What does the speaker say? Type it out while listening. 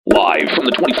Live from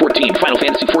the 2014 Final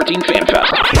Fantasy XIV Fan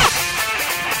Fest.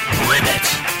 Limit.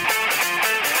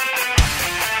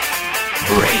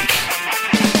 Break.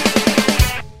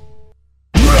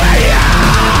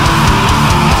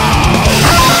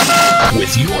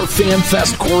 With your Fan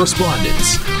Fest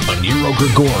correspondents, Aniero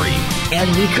and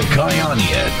Nika.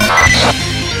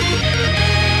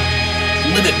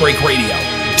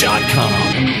 LimitBreakRadio.com.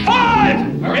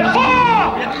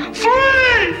 5, 4, 3,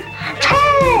 2,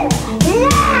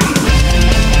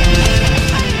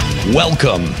 1.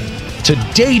 Welcome to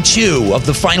day 2 of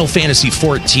the Final Fantasy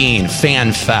XIV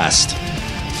Fan Fest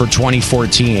for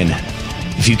 2014.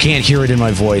 If you can't hear it in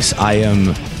my voice, I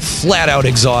am flat out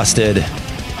exhausted.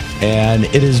 And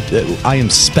I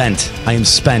am spent.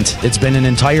 It's been an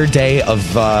entire day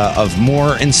of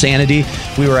more insanity.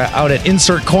 We were out at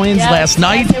Insert Coins last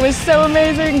night. It was so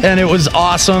amazing. And it was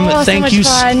awesome. Thank you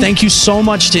so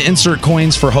much to Insert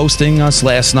Coins for hosting us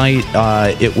last night.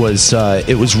 It was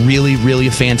really, really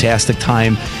a fantastic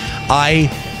time.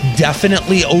 I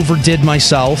definitely overdid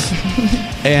myself.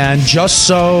 And just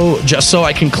so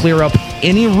I can clear up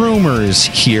any rumors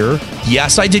here,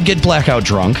 yes, I did get blackout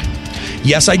drunk.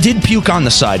 Yes, I did puke on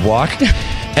the sidewalk,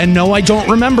 and no, I don't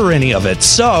remember any of it.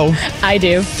 So I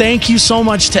do. Thank you so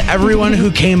much to everyone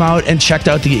who came out and checked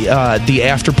out the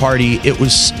after party. It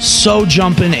was so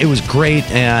jumping. It was great,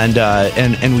 and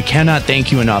we cannot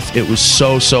thank you enough. It was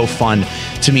so fun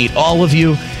to meet all of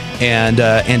you and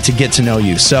to get to know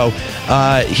you. So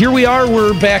here we are.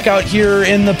 We're back out here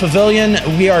in the pavilion.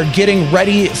 We are getting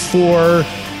ready for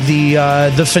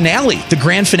the finale, the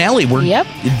grand finale.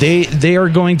 They are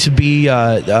going to be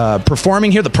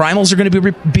performing here. The Primals are going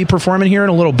to be performing here in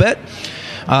a little bit.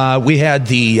 We had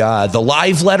the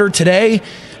live letter today,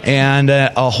 and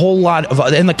a whole lot of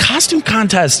and the costume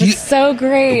contest. It's so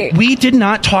great. We did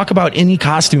not talk about any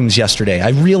costumes yesterday. I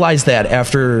realized that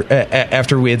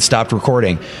after we had stopped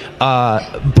recording.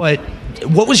 But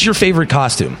what was your favorite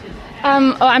costume?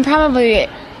 I'm probably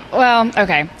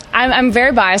okay. I'm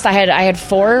very biased. I had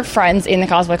 4 friends in the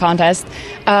cosplay contest,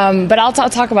 but I'll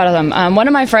talk about them. One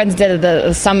of my friends did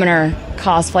the Summoner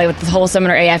cosplay with the whole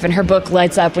Summoner AF, and her book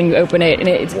lights up when you open it, and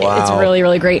it's really,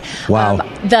 really great. Wow.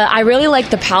 I really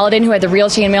liked the Paladin who had the real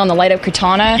chainmail and the light up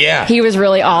katana. Yeah. He was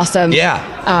really awesome.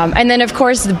 Yeah. And then, of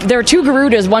course, there were 2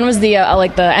 Garudas. One was the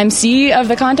MC of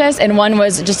the contest, and one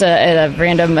was just a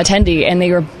random attendee, and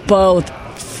they were both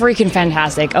freaking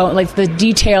fantastic. The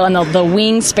detail and the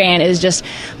wingspan is just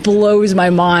blows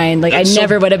my mind. I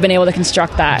never would have been able to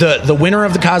construct that. The winner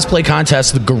of the cosplay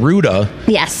contest, the Garuda.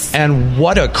 Yes. And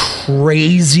what a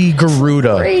crazy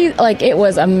Garuda. It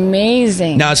was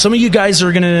amazing. Now, some of you guys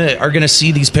are gonna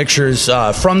see these pictures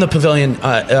from the pavilion.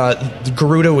 The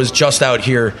Garuda was just out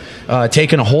here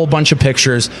taking a whole bunch of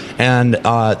pictures, and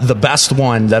the best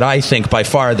one that I think by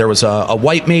far, there was a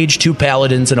white mage, 2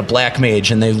 paladins, and a black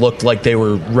mage, and they looked like they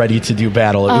were ready to do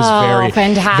battle. It was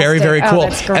fantastic. very, very cool.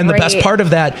 That's great. And the best part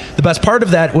of that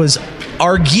was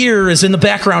our gear is in the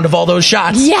background of all those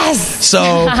shots. Yes.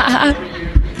 So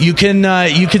you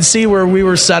can see where we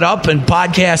were set up and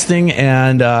podcasting,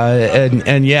 and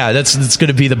yeah, that's going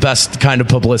to be the best kind of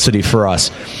publicity for us.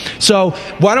 So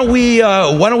why don't we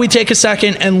take a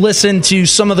second and listen to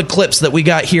some of the clips that we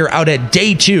got here out at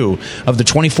day 2 of the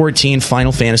 2014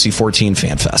 Final Fantasy XIV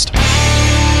Fan Fest.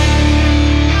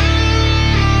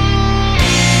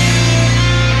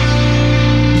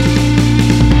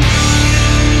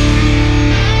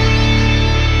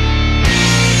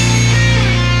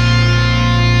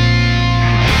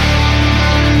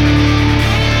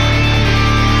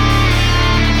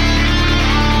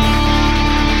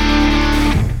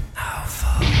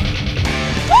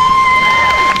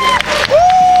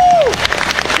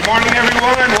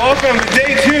 Welcome to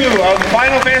day 2 of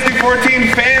Final Fantasy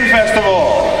XIV Fan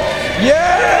Festival.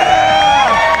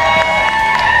 Yeah!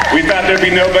 We thought there'd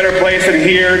be no better place than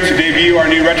here to debut our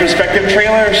new retrospective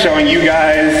trailer showing you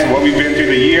guys what we've been through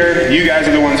the year. You guys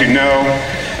are the ones who know,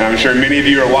 and I'm sure many of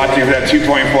you are watching for that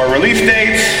 2.4 release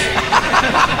date,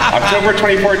 October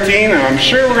 2014, and I'm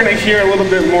sure we're going to hear a little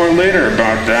bit more later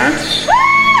about that.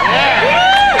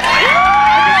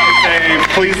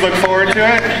 Please look forward to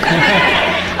it.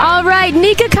 All right,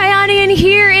 Nika Kayanian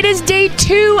here. It is day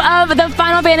 2 of the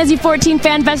Final Fantasy XIV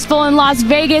Fan Festival in Las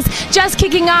Vegas. Just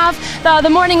kicking off. The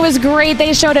morning was great.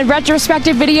 They showed a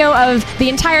retrospective video of the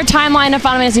entire timeline of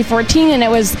Final Fantasy XIV, and it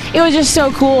was just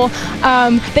so cool.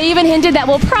 They even hinted that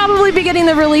we'll probably be getting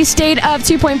the release date of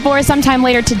 2.4 sometime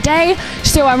later today,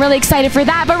 so I'm really excited for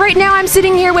that. But right now I'm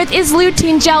sitting here with Islu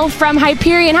Tingel from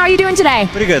Hyperion. How are you doing today?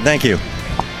 Pretty good, thank you.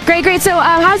 Great. So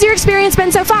how's your experience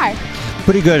been so far?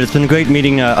 Pretty good. It's been great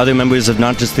meeting other members of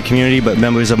not just the community, but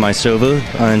members of my server,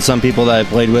 and some people that I've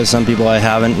played with, some people I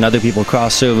haven't, and other people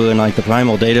cross server in like the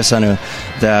Primal Data Center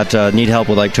that need help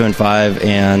with like Turn 5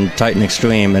 and Titan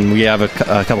Extreme, and we have a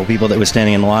couple people that were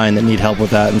standing in line that need help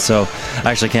with that, and so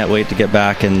I actually can't wait to get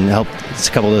back and help a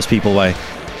couple of those people by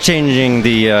changing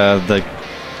the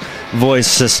voice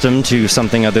system to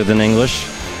something other than English.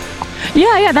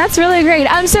 Yeah, that's really great.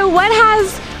 So what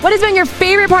has been your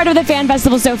favorite part of the fan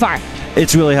festival so far?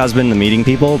 It really has been the meeting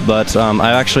people, but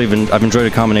I've enjoyed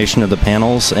a combination of the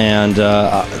panels, and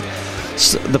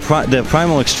the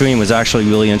Primal Extreme was actually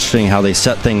really interesting how they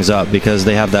set things up, because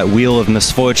they have that Wheel of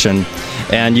Misfortune,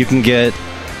 and you can get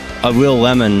a real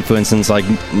lemon, for instance, like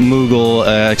Moogle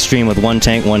Extreme with one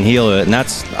tank, one healer, and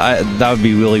that would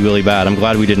be really, really bad. I'm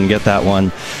glad we didn't get that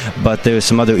one, but there's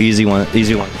some other easy one.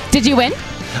 Did you win?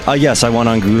 Yes, I won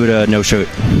on Garuda, no shirt.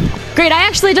 Great, I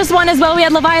actually just won as well. We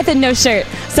had Leviathan, no shirt.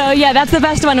 So yeah, that's the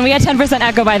best one. And we had 10%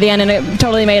 echo by the end, and it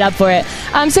totally made up for it.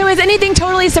 So has anything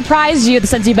totally surprised you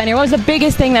since you've been here? What was the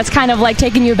biggest thing that's kind of like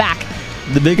taken you back?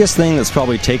 The biggest thing that's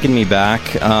probably taken me back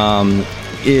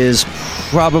is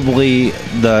probably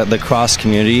the cross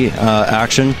community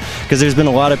action, because there's been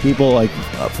a lot of people like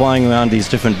flying around these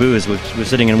different booths, which we're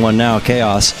sitting in one now,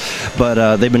 Chaos,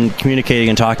 but they've been communicating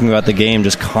and talking about the game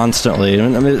just constantly,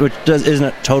 which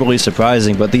isn't totally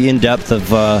surprising, but the in-depth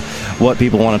of what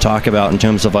people want to talk about in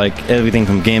terms of like everything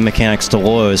from game mechanics to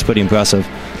lore is pretty impressive.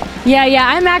 Yeah,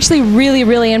 I'm actually really,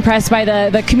 really impressed by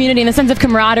the community and the sense of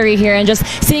camaraderie here, and just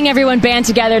seeing everyone band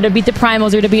together to beat the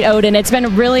Primals or to beat Odin. It's been a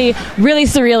really, really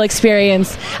surreal experience.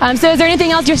 So is there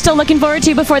anything else you're still looking forward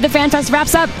to before the Fan Fest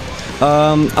wraps up?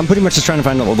 I'm pretty much just trying to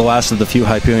find the last of the few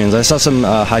Hyperions. I saw some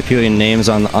Hyperion names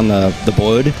on the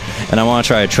board, and I want to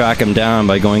try to track them down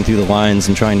by going through the lines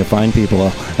and trying to find people.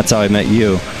 That's how I met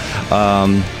you.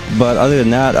 But other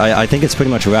than that, I think it's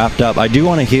pretty much wrapped up. I do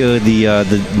want to hear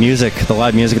the music, the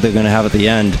live music they're going to have at the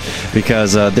end,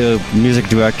 because their music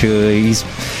director, he's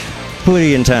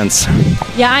pretty intense.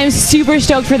 Yeah, I'm super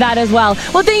stoked for that as well.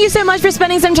 Well, thank you so much for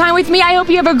spending some time with me. I hope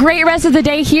you have a great rest of the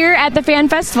day here at the Fan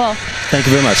Festival. Thank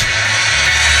you very much.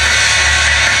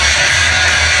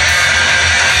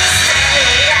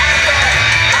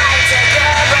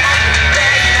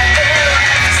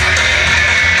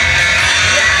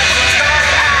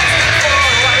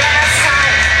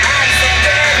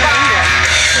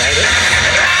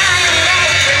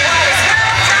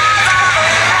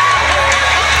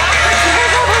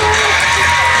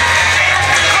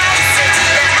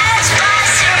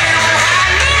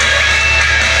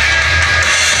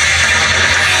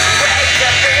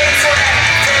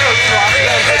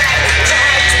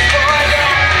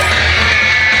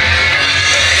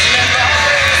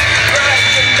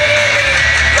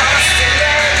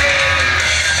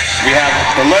 We have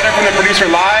the letter from the producer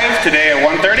live today at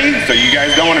 1:30, so you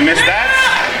guys don't want to miss that.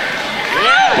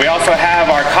 We also have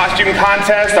our costume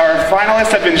contest. Our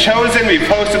finalists have been chosen. We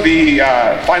posted the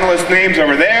finalist names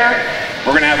over there.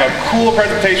 We're going to have a cool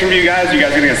presentation for you guys. You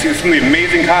guys are going to see some of the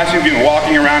amazing costumes we've been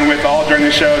walking around with all during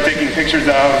the show, taking pictures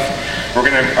of. We're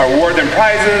going to award them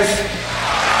prizes.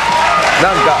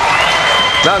 な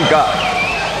んか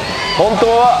本当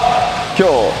は今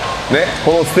日ね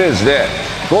このステージで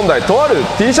ゴンダイとある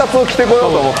T シャツを着てこよ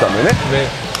うと思ったんだよね。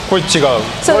これ違う。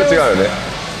これ違うよね。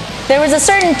There was a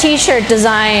certain T-shirt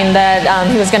design that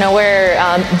he was going to wear.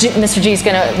 Mr. G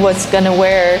was going to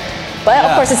wear, but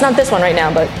of course it's not this one right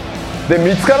now. But で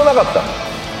見つからなかった。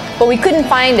But we couldn't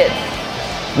find it.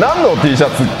 何の T シャ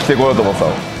ツ着てこようと思ってた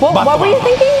の？ What were you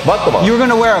thinking? バットマン。 You were going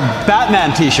to wear a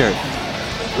Batman T-shirt.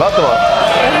 バットマン。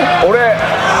俺。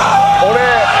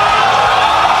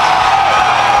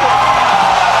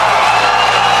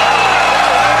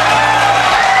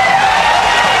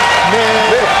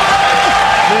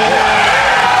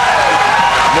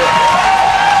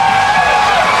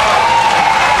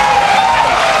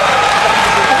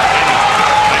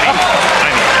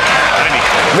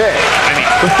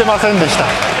売ってませんでした。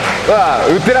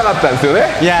売ってなかったんですよね。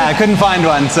Yeah, I couldn't find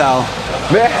one, so.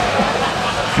 ね。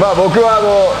まあ僕は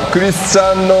クリスチ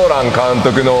ャン・ノーラン監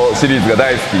督のシリーズが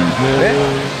大好きね。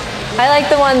I like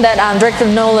the one that Director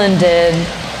Nolan did.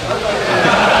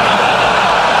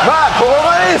 まあこの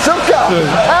ままにしよっか。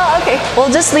Oh, okay. We'll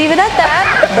just leave it at that.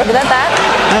 Leave it at that.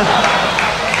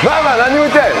 まあ何も言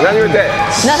ってない。何も言ってない。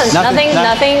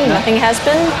Nothing has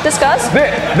been discussed.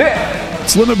 で。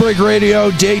It's Limit Break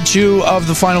Radio, day 2 of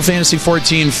the Final Fantasy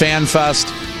XIV Fan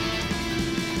Fest.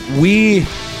 The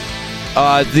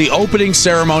opening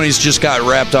ceremonies just got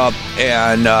wrapped up,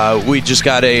 and we just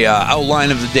got a outline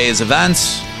of the day's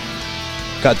events.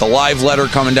 Got the live letter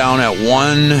coming down at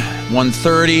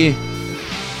 1:30.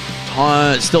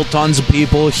 still tons of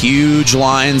people, huge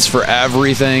lines for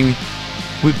everything.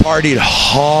 We partied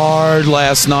hard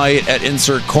last night at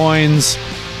Insert Coins.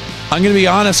 I'm going to be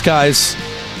honest, guys.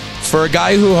 For a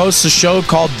guy who hosts a show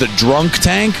called The Drunk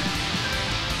Tank,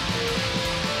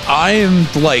 I am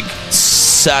like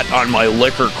set on my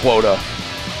liquor quota.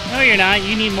 No, you're not.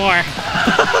 You need more.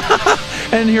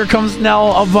 And here comes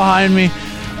Nell up behind me.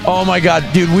 Oh my God,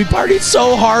 dude, we partied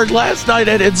so hard last night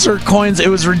at Insert Coins. It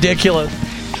was ridiculous.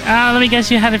 Let me guess,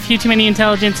 you had a few too many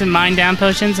intelligence and mind down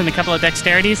potions and a couple of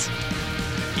dexterities?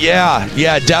 Yeah,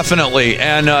 definitely.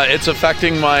 And it's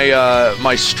affecting my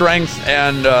my strength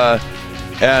and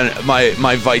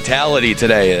my vitality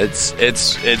today.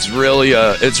 It's really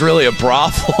a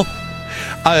problem.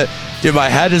 Dude, my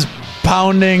head is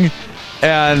pounding.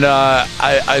 And I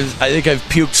think I've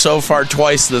puked so far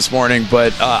twice this morning,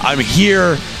 but I'm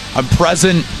here, I'm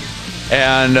present,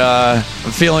 and I'm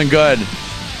feeling good.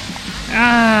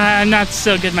 I'm not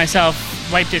so good myself.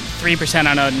 Wiped it 3%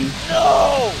 on Odin.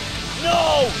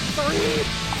 No,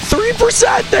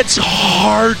 3%? That's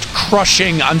heart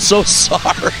crushing. I'm so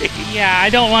sorry. Yeah,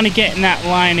 I don't want to get in that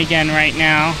line again right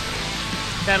now.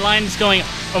 That line is going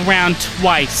around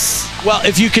twice. Well,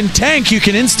 if you can tank, you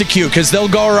can insta-queue, because they'll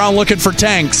go around looking for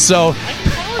tanks, so...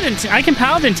 I can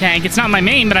paladin tank. It's not my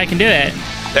main, but I can do it.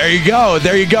 There you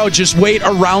go. Just wait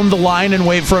around the line and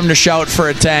wait for him to shout for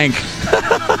a tank.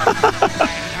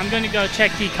 I'm going to go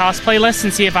check the cosplay list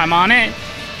and see if I'm on it,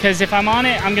 because if I'm on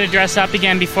it, I'm going to dress up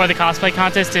again before the cosplay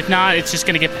contest. If not, it's just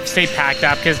going to stay packed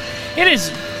up, because it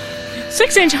is...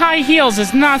 6-inch high heels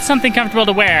is not something comfortable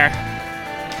to wear.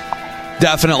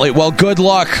 Definitely. Well, good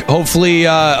luck. Hopefully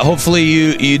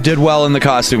you did well in the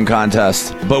costume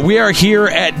contest. But we are here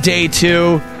at day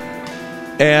 2,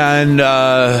 and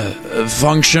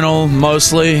functional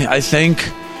mostly, I think.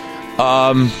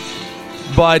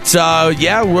 But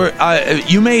yeah,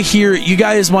 you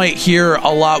guys might hear a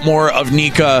lot more of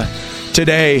Nika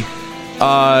today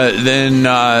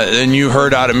than you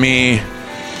heard out of me,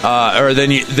 or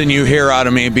than you hear out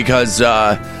of me, because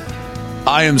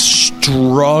I am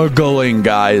struggling,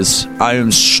 guys. I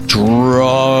am struggling.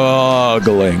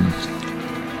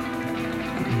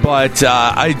 But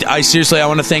I seriously, I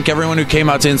want to thank everyone who came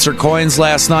out to Insert Coins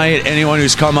last night. Anyone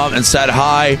who's come up and said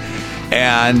hi,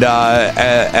 and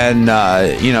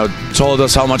told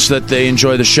us how much that they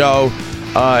enjoy the show.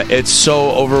 It's so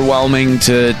overwhelming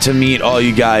to meet all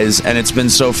you guys, and it's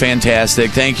been so fantastic.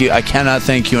 Thank you. I cannot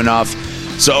thank you enough.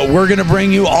 So we're going to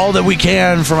bring you all that we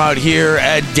can from out here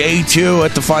at day 2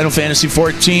 at the Final Fantasy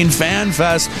XIV Fan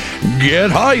Fest. Get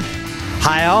hype!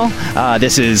 Hi all,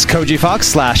 this is Koji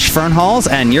Fox / Fernhalls,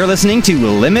 and you're listening to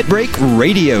Limit Break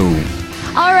Radio.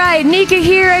 All right, Nika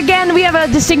here again. We have a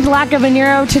distinct lack of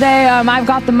Aniero today. I've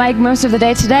got the mic most of the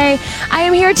day today. I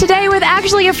am here today with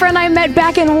actually a friend I met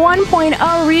back in 1.0,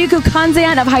 Ryuko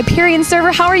Kanzean of Hyperion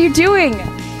server. How are you doing?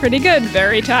 Pretty good,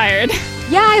 very tired.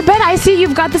 Yeah, I bet. I see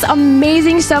you've got this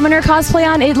amazing Summoner cosplay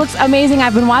on. It looks amazing.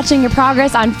 I've been watching your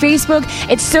progress on Facebook.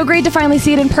 It's so great to finally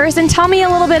see it in person. Tell me a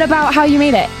little bit about how you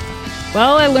made it.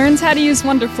 Well, I learned how to use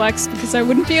Wonderflex because I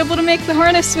wouldn't be able to make the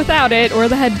harness without it, or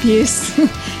the headpiece.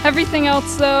 Everything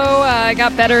else, though, I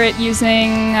got better at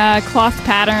using cloth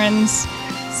patterns.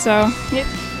 So, yeah,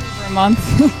 for a month.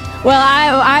 Well,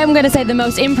 I'm going to say the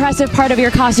most impressive part of your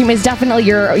costume is definitely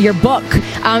your book.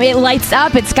 It lights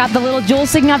up. It's got the little jewel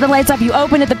sticking out that lights up. You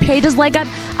open it, the pages light up.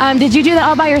 Did you do that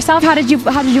all by yourself? How did you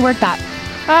work that?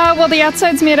 Well, the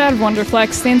outside's made out of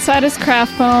Wonderflex. The inside is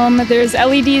craft foam. There's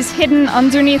LEDs hidden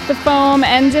underneath the foam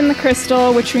and in the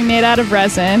crystal, which we made out of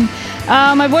resin.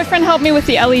 My boyfriend helped me with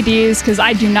the LEDs because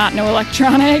I do not know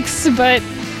electronics, but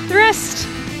the rest,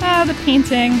 the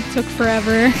painting took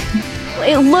forever.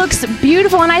 It looks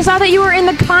beautiful, and I saw that you were in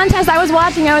the contest. I was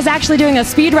watching. I was actually doing a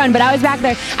speed run, but I was back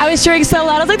there. I was cheering so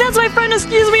loud. I was like, "That's my friend!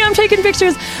 Excuse me, I'm taking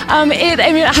pictures." Tell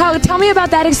me about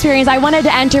that experience. I wanted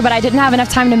to enter, but I didn't have enough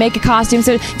time to make a costume.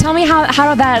 So tell me how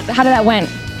did that went?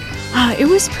 It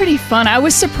was pretty fun. I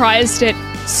was surprised at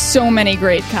so many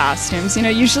great costumes. You know,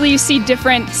 usually you see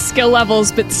different skill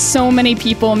levels, but so many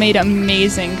people made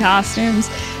amazing costumes.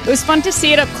 It was fun to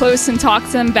see it up close and talk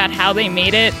to them about how they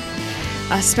made it.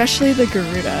 Especially the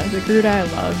Garuda. The Garuda I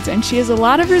loved. And she has a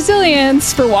lot of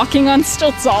resilience for walking on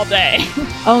stilts all day.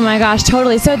 Oh my gosh,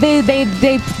 totally. So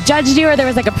they judged you, or there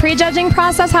was like a prejudging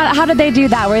process? How did they do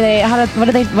that? What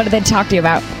did they talk to you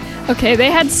about? Okay,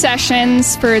 they had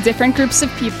sessions for different groups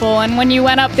of people, and when you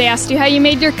went up, they asked you how you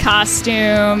made your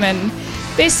costume, and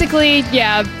basically,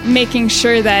 yeah, making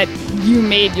sure that you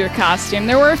made your costume.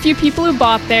 There were a few people who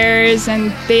bought theirs,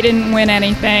 and they didn't win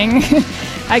anything.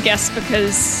 I guess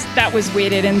because that was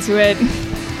weighted into it.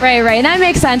 Right. That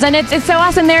makes sense. And it's so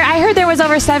awesome there. I heard there was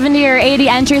over 70 or 80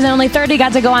 entries and only 30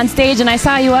 got to go on stage, and I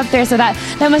saw you up there, so that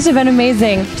must have been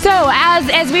amazing. So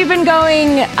as we've been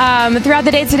going throughout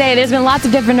the day today, there's been lots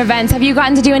of different events. Have you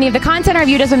gotten to do any of the content, or have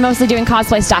you just been mostly doing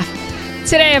cosplay stuff?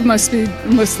 Today I've mostly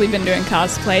been doing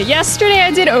cosplay. Yesterday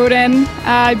I did Odin.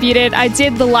 I beat it. I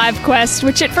did the live quest,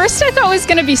 which at first I thought was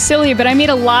going to be silly, but I made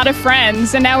a lot of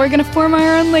friends, and now we're going to form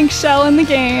our own link shell in the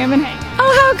game and hang.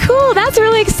 Oh, how cool. That's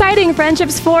really exciting.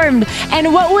 Friendships formed.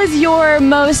 And what was your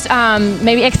most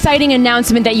maybe exciting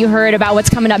announcement that you heard about what's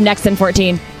coming up next in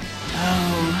 14?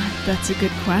 Oh, that's a good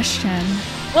question.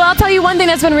 Well, I'll tell you one thing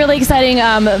that's been really exciting.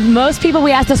 Most people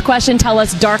we ask this question tell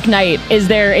us Dark Knight is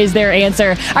their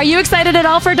answer. Are you excited at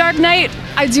all for Dark Knight?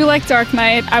 I do like Dark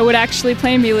Knight. I would actually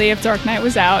play Melee if Dark Knight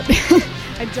was out.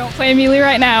 I don't play Melee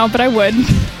right now, but I would.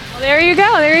 Well, there you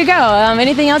go.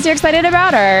 Anything else you're excited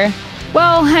about, or?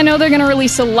 Well, I know they're going to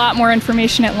release a lot more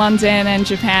information at London and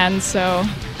Japan, so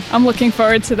I'm looking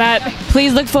forward to that.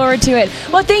 Please look forward to it.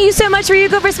 Well, thank you so much,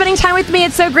 Ryuko, for spending time with me.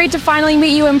 It's so great to finally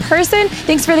meet you in person.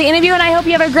 Thanks for the interview, and I hope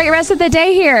you have a great rest of the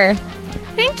day here.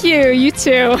 Thank you. You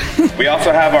too. We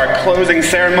also have our closing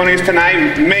ceremonies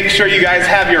tonight. Make sure you guys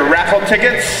have your raffle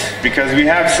tickets, because we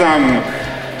have some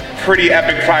pretty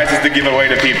epic prizes to give away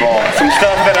to people. Some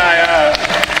stuff that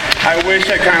I wish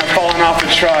had kind of fallen off the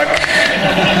truck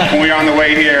when we were on the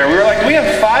way here. We were like, do we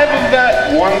have 5 of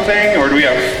that one thing, or do we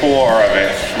have 4 of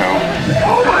it? No.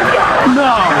 Oh my God!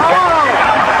 No!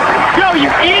 Yo, you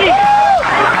idiot!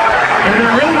 Is it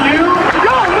really you?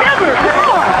 No, never!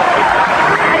 Come on!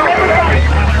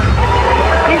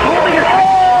 He's holding it.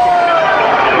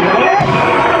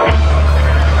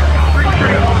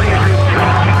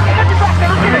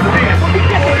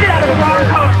 Get out of the wrong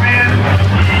coat, man!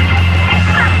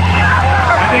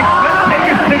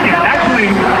 Actually,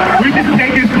 we should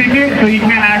take his ticket so he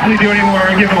can't actually do any more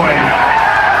giveaways.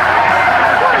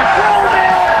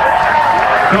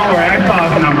 Don't worry, I saw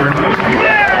his number.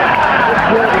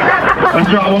 Let's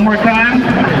draw one more time.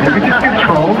 We just get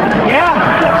trolled.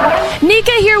 Yeah.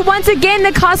 Nika here once again.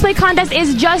 The cosplay contest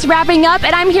is just wrapping up,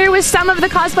 and I'm here with some of the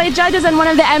cosplay judges and one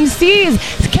of the MCs,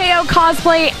 KO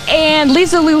Cosplay and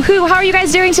Lisa Lu Hu. How are you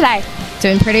guys doing today?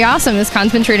 Doing pretty awesome. This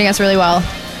con's been treating us really well.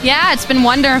 Yeah, it's been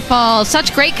wonderful.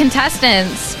 Such great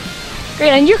contestants. Great,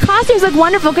 and your costumes look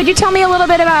wonderful. Could you tell me a little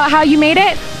bit about how you made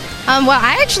it? Well,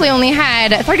 I actually only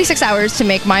had 36 hours to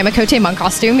make my Makote monk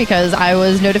costume because I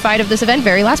was notified of this event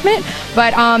very last minute.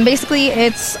 But basically,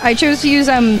 I chose to use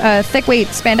thick weight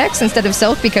spandex instead of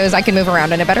silk because I can move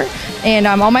around in it better. And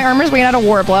all my armor is made out of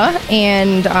warbler,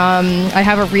 and I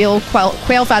have a real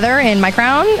quail feather in my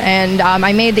crown, and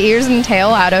I made the ears and tail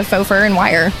out of faux fur and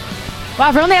wire.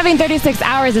 Wow, for only having 36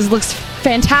 hours, this looks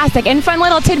fantastic. And fun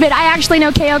little tidbit, I actually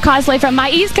know KO Cosplay from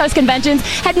my East Coast conventions.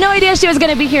 Had no idea she was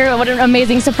going to be here. What an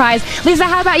amazing surprise. Lisa,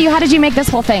 how about you? How did you make this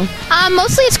whole thing?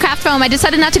 Mostly it's craft foam. I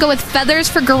decided not to go with feathers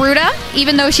for Garuda,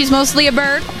 even though she's mostly a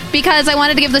bird, because I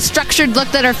wanted to give the structured look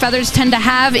that her feathers tend to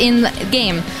have in the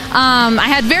game. I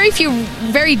had very few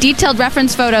very detailed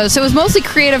reference photos, so it was mostly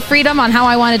creative freedom on how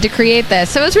I wanted to create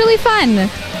this. So it was really fun.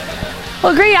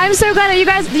 Well, great. I'm so glad that you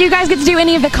guys get to do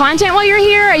any of the content while you're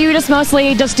here, or are you just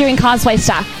mostly just doing cosplay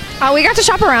stuff? We got to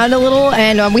shop around a little,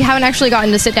 and we haven't actually gotten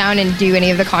to sit down and do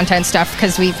any of the content stuff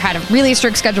because we've had a really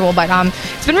strict schedule, but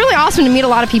it's been really awesome to meet a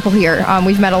lot of people here.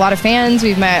 We've met a lot of fans.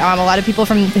 We've met a lot of people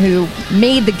who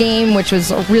made the game, which was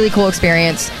a really cool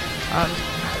experience.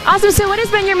 Awesome. So what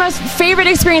has been your most favorite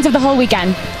experience of the whole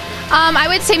weekend? I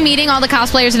would say meeting all the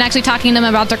cosplayers and actually talking to them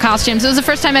about their costumes. It was the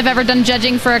first time I've ever done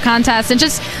judging for a contest, and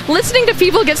just listening to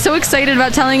people get so excited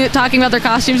about talking about their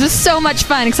costumes is so much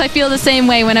fun, because I feel the same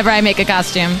way whenever I make a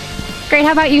costume. Great.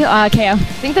 How about you, Keo? I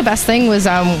think the best thing was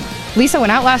Lisa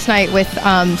went out last night with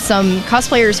some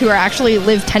cosplayers who actually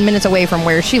live 10 minutes away from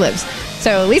where she lives.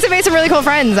 So Lisa made some really cool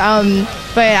friends.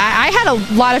 But I had a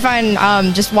lot of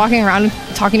fun just walking around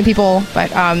talking to people.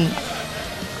 But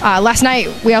last night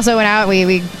we also went out.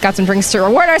 We got some drinks to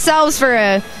reward ourselves for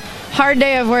a hard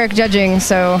day of work judging.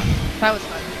 So that was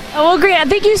fun. Oh, well, great.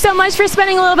 Thank you so much for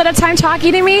spending a little bit of time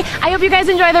talking to me. I hope you guys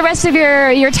enjoy the rest of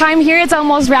your time here. It's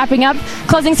almost wrapping up.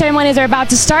 Closing ceremonies are about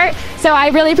to start. So I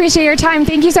really appreciate your time.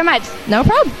 Thank you so much. No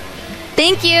problem.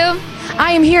 Thank you.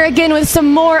 I am here again with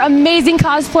some more amazing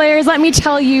cosplayers. Let me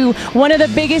tell you, one of the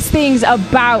biggest things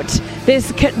about this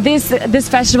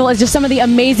festival is just some of the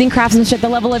amazing craftsmanship, the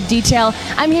level of detail.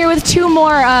 I'm here with two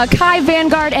more, Kai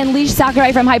Vanguard and Leash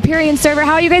Sakurai from Hyperion Server.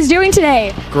 How are you guys doing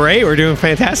today? Great. We're doing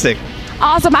fantastic.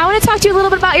 Awesome. I want to talk to you a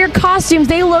little bit about your costumes.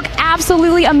 They look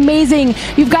absolutely amazing.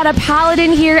 You've got a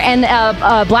paladin here and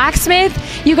a blacksmith.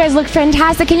 You guys look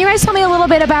fantastic. Can you guys tell me a little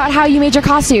bit about how you made your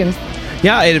costumes?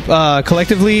 Yeah, it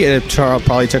collectively it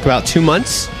probably took about 2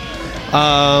 months.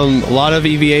 A lot of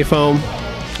EVA foam,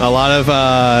 a lot of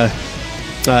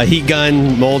heat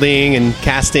gun molding and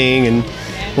casting, and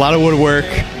a lot of woodwork,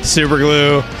 super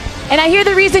glue. And I hear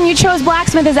the reason you chose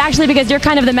blacksmith is actually because you're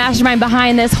kind of the mastermind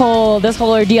behind this whole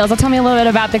ordeal. So tell me a little bit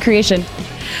about the creation.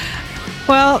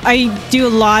 Well, I do a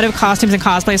lot of costumes and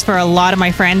cosplays for a lot of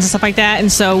my friends and stuff like that,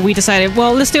 and so we decided,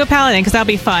 well, let's do a paladin because that'll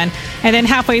be fun. And then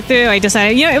halfway through, I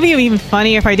decided, it would be even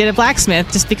funnier if I did a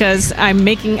blacksmith, just because I'm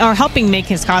helping make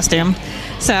his costume.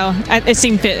 So it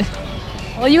seemed fit.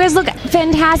 Well, you guys look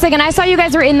fantastic, and I saw you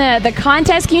guys were in the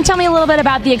contest. Can you tell me a little bit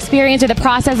about the experience or the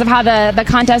process of how the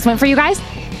contest went for you guys?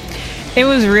 It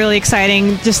was really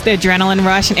exciting, just the adrenaline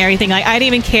rush and everything. Like, I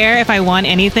didn't even care if I won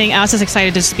anything. I was just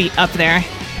excited to just be up there.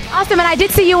 Awesome, and I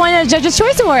did see you won a Judge's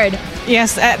Choice Award.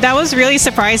 Yes, that was really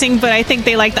surprising, but I think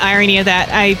they liked the irony of that.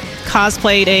 I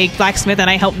cosplayed a blacksmith and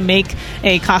I helped make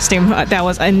a costume that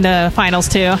was in the finals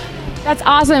too. That's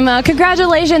awesome.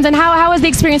 Congratulations, and how was the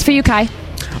experience for you, Kai?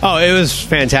 Oh, it was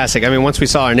fantastic. I mean, once we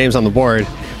saw our names on the board,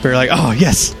 we were like, oh,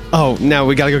 yes. Oh, now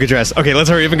we got to go get dressed. Okay, let's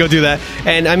hurry up and go do that.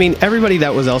 And I mean, everybody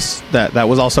that was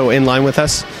also in line with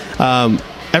us,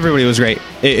 everybody was great.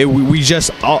 We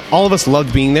just, all of us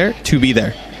loved being there to be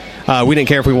there. We didn't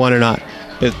care if we won or not.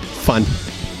 It's fun.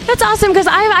 That's awesome, because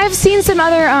I've seen some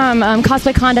other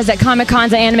cosplay contests at Comic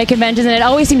Cons and anime conventions, and it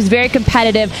always seems very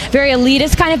competitive, very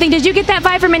elitist kind of thing. Did you get that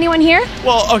vibe from anyone here?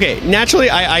 Well, okay, naturally,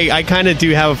 I kind of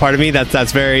do have a part of me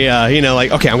that's very,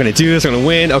 like, okay, I'm going to do this, I'm going to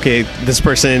win. Okay, this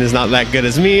person is not that good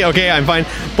as me. Okay, I'm fine.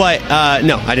 But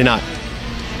no, I did not.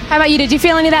 How about you? Did you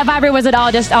feel any of that vibe, or was it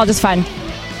all just fun?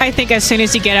 I think as soon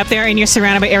as you get up there and you're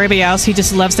surrounded by everybody else who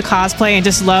just loves the cosplay and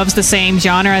just loves the same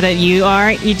genre that you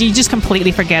are, you just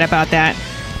completely forget about that.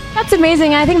 That's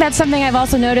amazing. I think that's something I've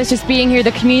also noticed, just being here,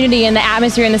 the community and the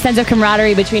atmosphere and the sense of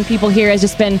camaraderie between people here has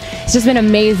just been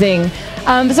amazing.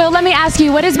 So let me ask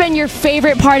you, what has been your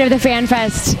favorite part of the Fan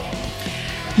Fest?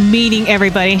 Meeting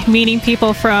everybody, meeting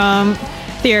people from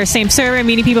their same server,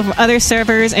 meeting people from other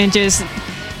servers, and just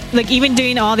like even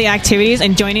doing all the activities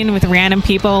and joining with random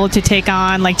people to take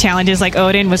on like challenges like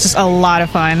Odin was just a lot of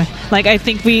fun. Like I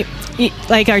think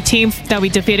our team that we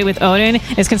defeated with Odin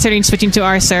is considering switching to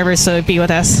our server so it'd be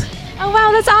with us. Oh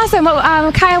wow, that's awesome.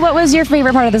 Well, Kaya, what was your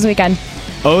favorite part of this weekend?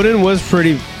 Odin was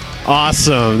pretty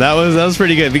awesome. That was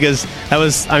pretty good, because it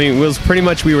was pretty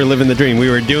much we were living the dream. We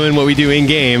were doing what we do in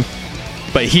game,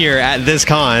 but here at this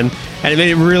con, and it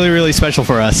made it really, really special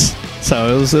for us.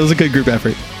 So it was a good group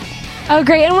effort. Oh,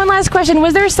 great. And one last question.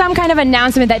 Was there some kind of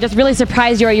announcement that just really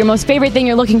surprised you, or your most favorite thing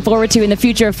you're looking forward to in the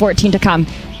future of 14 to come?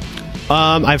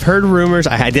 I've heard rumors.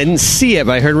 I didn't see it,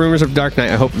 but I heard rumors of Dark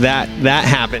Knight. I hope that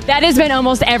happened. That has been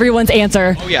almost everyone's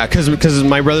answer. Oh, yeah, because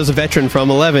my brother's a veteran from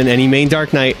 11, and he made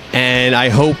Dark Knight, and I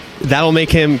hope that'll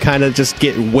make him kind of just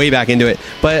get way back into it.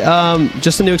 But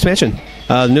just a new expansion.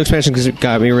 The new expansion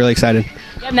got me really excited.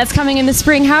 Yeah, and that's coming in the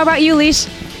spring. How about you, Leash?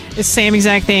 The same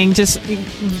exact thing, just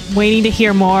waiting to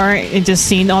hear more and just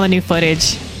seeing all the new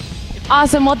footage.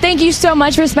 Awesome. Well, thank you so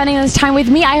much for spending this time with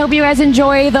me. I hope you guys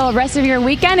enjoy the rest of your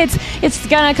weekend. It's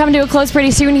going to come to a close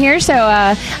pretty soon here,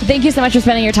 so thank you so much for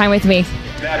spending your time with me.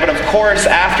 But of course,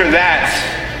 after that,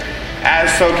 as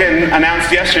Soken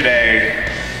announced yesterday,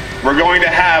 we're going to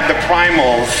have the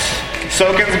Primals,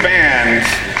 Soken's band,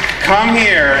 come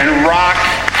here and rock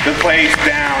the place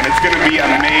down. It's going to be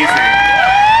amazing.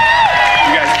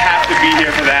 You guys have to be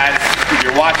here for that. If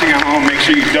you're watching at home, make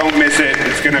sure you don't miss it.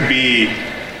 It's going to be...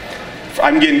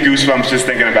 I'm getting goosebumps just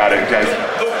thinking about it, guys.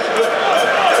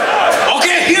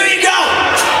 Okay, here you go!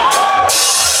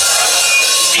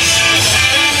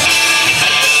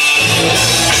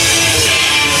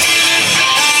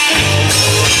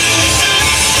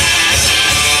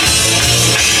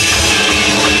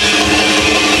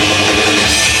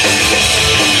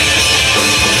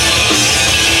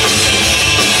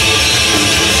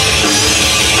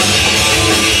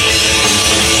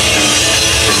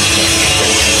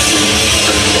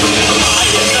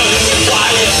 Why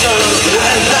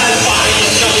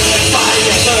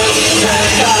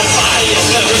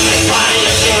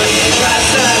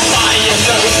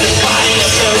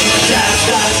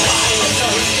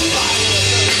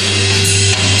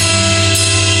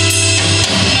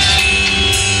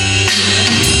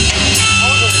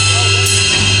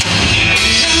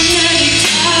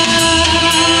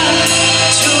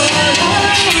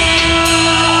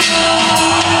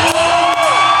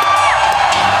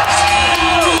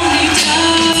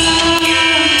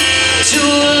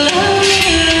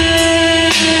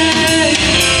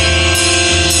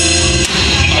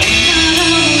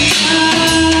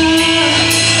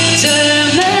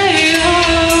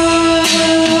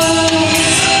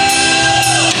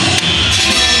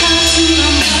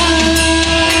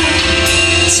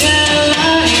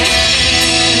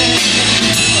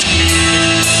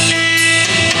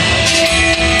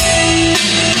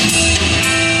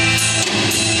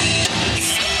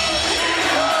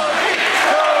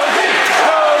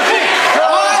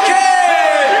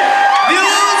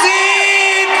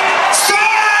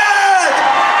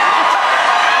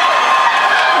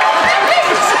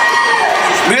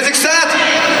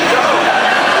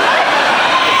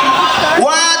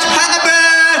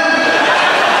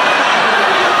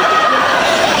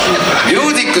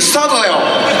クスタートだよ。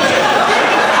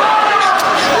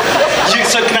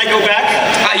So can I go back?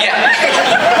 Yeah.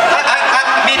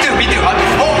 Me too.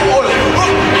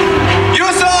 You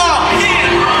saw.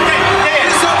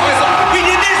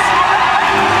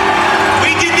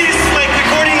 We did this like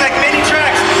recording like many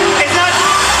tracks. It's not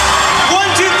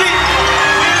 1, 2, 3.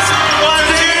 It's 1,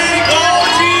 2,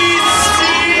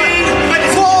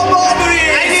 3, 4 more.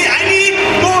 I need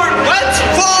more. What?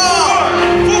 4.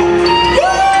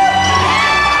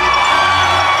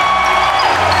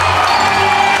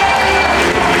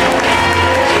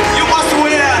 You must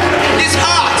wear this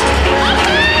heart.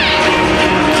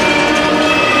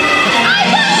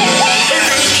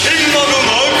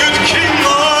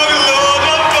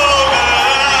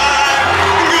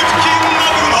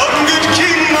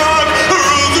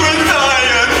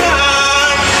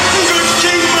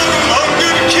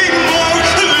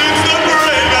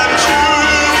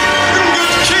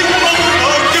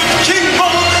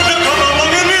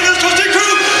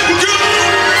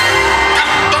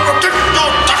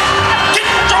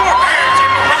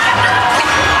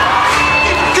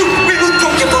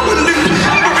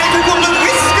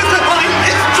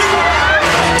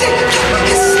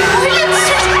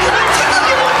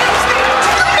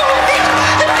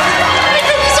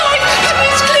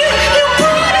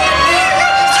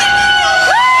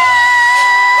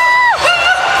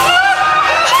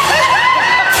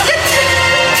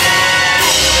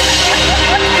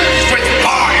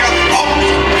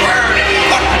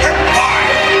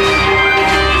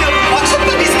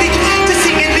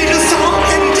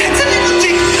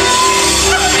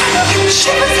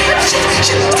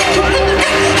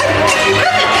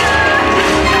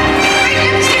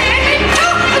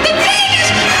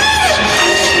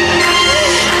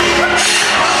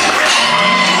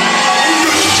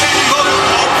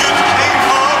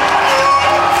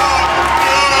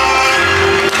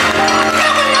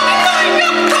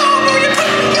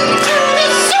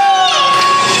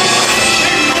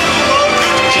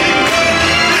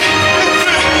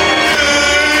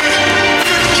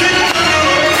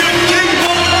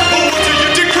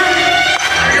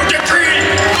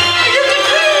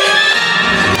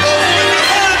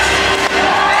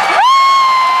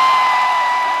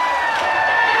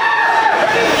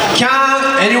 Can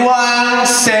anyone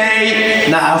say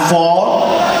Nafo?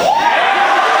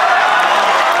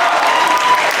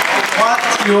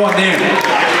 What's your name?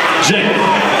 Jake.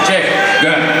 Jake.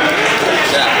 Good.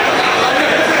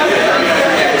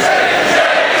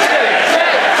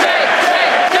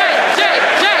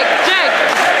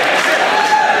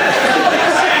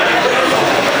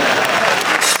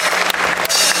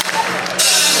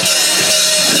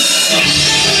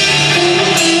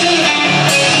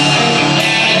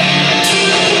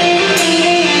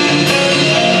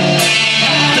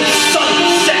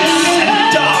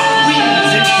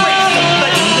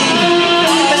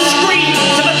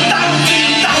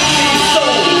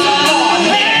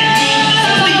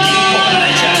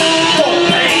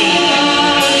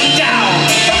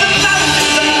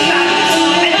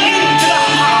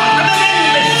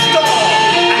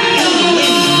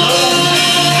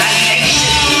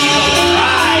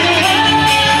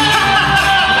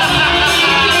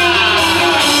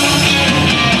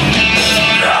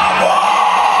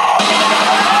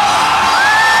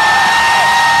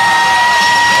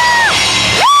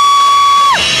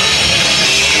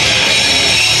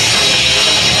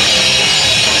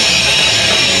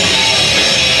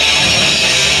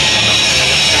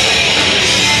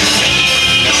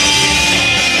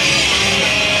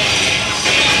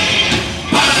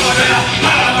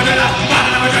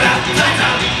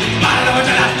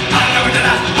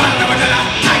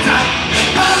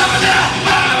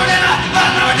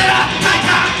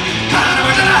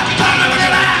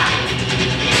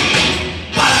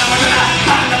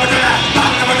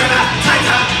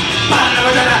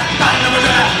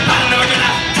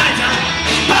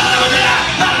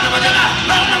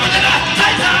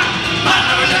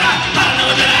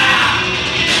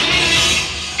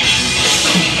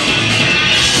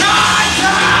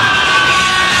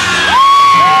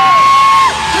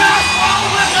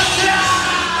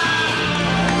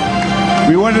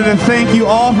 We wanted to thank you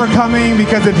all for coming,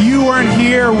 because if you weren't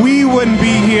here, we wouldn't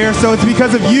be here. So it's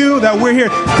because of you that we're here.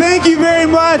 Thank you very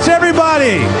much,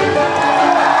 everybody.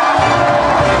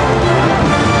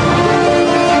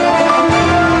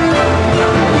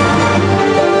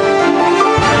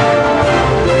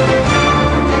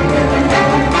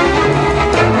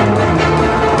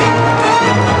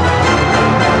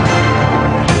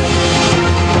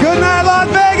 Good night, Las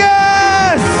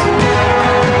Vegas.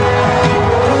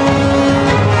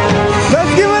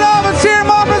 Let's give it up and cheer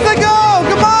them up as they go.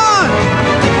 Come on.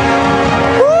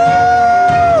 Woo!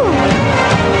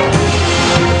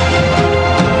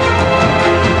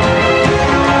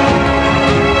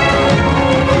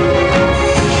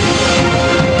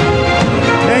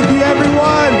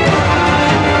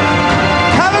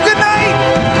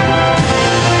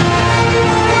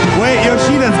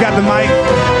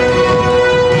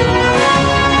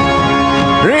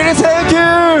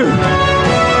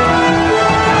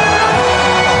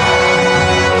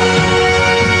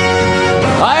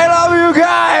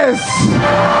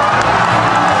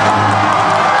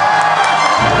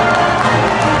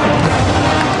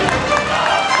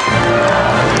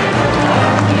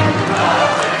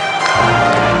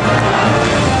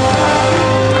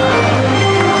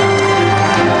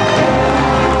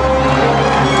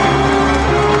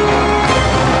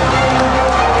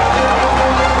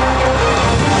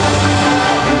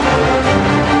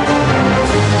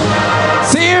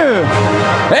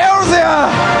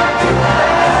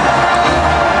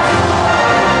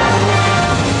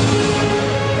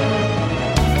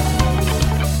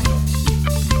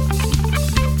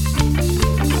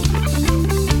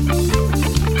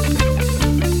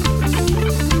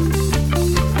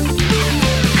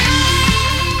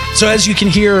 So as you can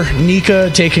hear,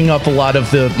 Nika taking up a lot of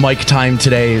the mic time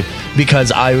today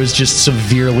because I was just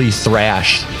severely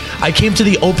thrashed. I came to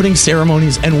the opening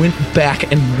ceremonies and went back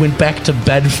to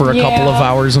bed for a couple of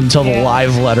hours until the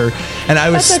live letter, and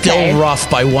I was still rough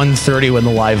by 1:30 when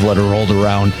the live letter rolled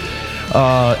around.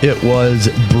 It was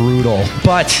brutal,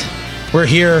 but we're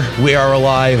here, we are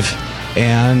alive,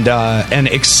 and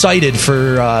excited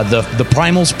for the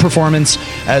Primals performance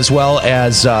as well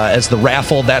as the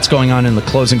raffle that's going on in the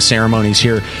closing ceremonies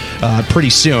here pretty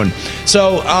soon.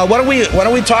 So why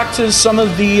don't we talk to some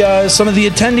of the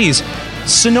attendees?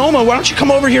 Sonomaa, why don't you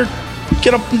come over here,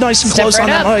 get up nice and close on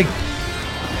that mic.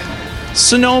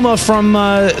 Sonomaa from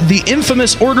the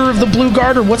infamous Order of the Blue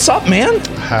Gartr. What's up, man?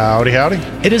 Howdy, howdy.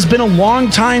 It has been a long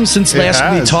time since last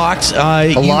we talked.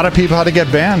 A lot of people had to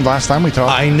get banned last time we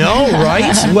talked. I know,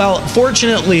 right? Well,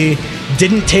 fortunately,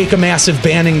 didn't take a massive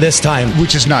banning this time,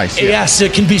 which is nice. Yes,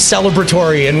 it can be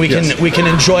celebratory, and we can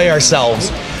enjoy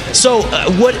ourselves. So,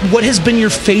 what has been your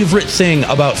favorite thing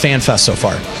about FanFest so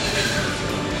far?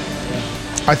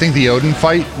 I think the Odin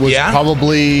fight was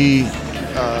probably.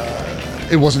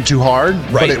 It wasn't too hard,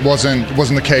 but it wasn't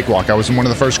the cakewalk. I was in one of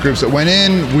the first groups that went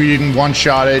in. We didn't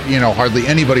one-shot it. Hardly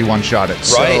anybody one-shot it.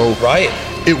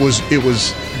 It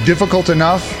was difficult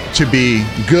enough to be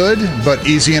good, but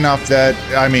easy enough that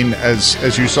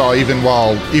as you saw, even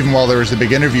while there was the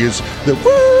big interviews, the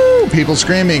woo, people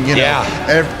screaming.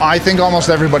 I think almost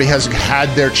everybody has had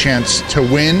their chance to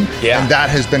win, and that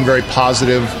has been very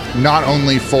positive, not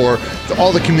only for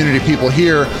all the community people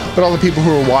here, but all the people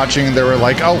who were watching. They were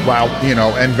like, oh wow,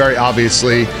 and very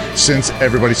obviously, since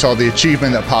everybody saw the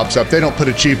achievement that pops up, they don't put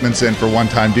achievements in for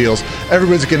one-time deals.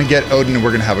 Everybody's going to get Odin, and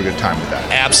we're going to have a good time with that.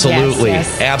 Absolutely.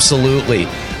 Absolutely.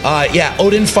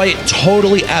 Odin fight,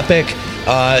 totally epic.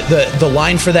 The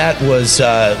line for that was,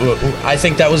 I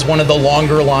think that was one of the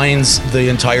longer lines the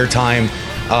entire time.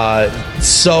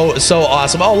 So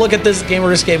awesome. Oh, look at this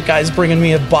Gamer Escape guy's bringing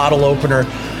me a bottle opener.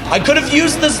 I could have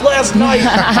used this last night.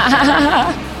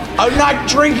 I'm not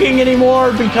drinking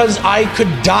anymore because I could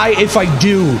die if I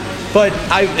do, but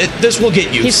this will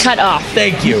get used. He's cut off.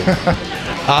 Thank you.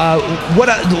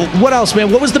 What else,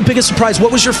 man? What was the biggest surprise?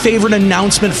 What was your favorite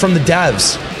announcement from the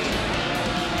devs?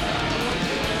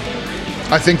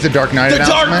 I think the Dark Knight announcement.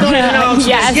 The Dark Knight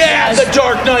announcement. The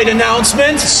Dark Knight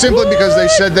announcement. Simply because they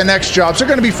said the next jobs are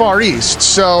going to be Far East.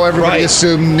 So everybody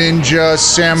assumed ninja,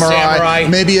 samurai,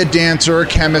 maybe a dancer or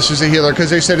chemist as a healer, because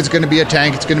they said it's going to be a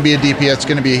tank, it's going to be a DPS, it's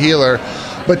going to be a healer.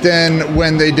 But then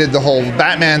when they did the whole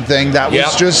Batman thing, that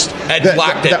was just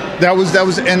that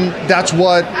was and that's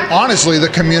what honestly the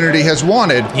community has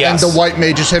wanted, and the white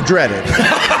mages have dreaded.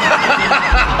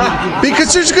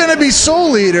 Because there's going to be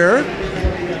Soul Eater.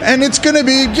 And it's going to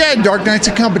be, Dark Knight's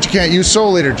a comp, but you can't use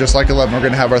Soul Eater, just like 11. We're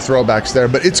going to have our throwbacks there.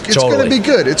 But it's going to be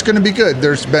good. It's going to be good.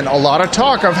 There's been a lot of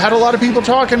talk. I've had a lot of people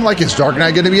talking, like, is Dark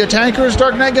Knight going to be a tank or is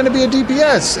Dark Knight going to be a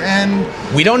DPS? And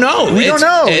we don't know. We don't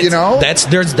know,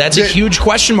 That's a huge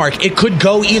question mark. It could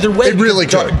go either way. It really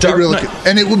could.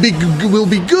 And it will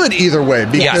be good either way,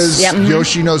 because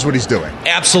Yoshi knows what he's doing.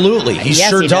 Absolutely. He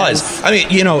sure does. I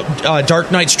mean,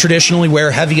 Dark Knights traditionally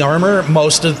wear heavy armor.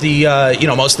 Most of the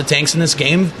tanks in this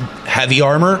game, heavy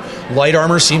armor. Light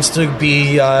armor seems to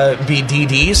be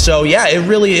DD. So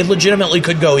it legitimately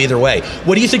could go either way.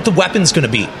 What do you think the weapon's going to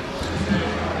be?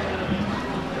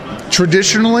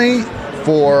 Traditionally,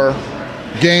 for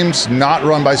games not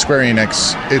run by Square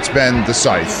Enix, it's been the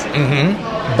Scythe.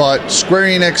 Mm-hmm. But Square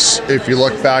Enix, if you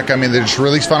look back, they just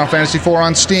released Final Fantasy IV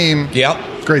on Steam.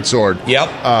 Yep. Great sword. Yep.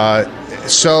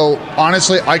 So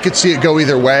honestly, I could see it go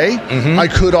either way. Mm-hmm. I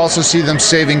could also see them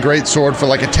saving Greatsword for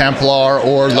like a Templar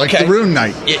or like the Rune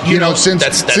Knight.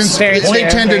 Since they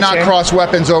tend to not cross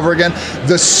weapons over again.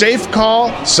 The safe call,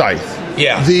 Scythe.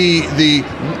 Yeah. The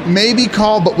maybe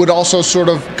call, but would also sort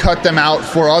of cut them out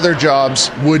for other jobs,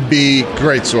 would be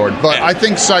Greatsword. But I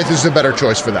think Scythe is the better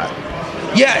choice for that.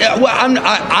 Yeah, well,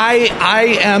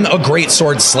 I am a great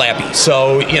sword slappy,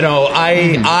 so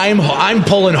I'm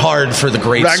pulling hard for the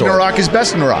great sword. Ragnarok is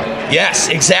best in rock. Yes,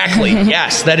 exactly.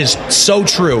 Yes, that is so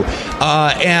true.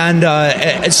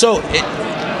 So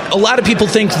a lot of people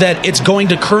think that it's going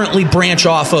to currently branch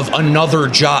off of another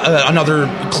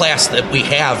class that we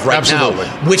have right now.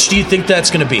 Which do you think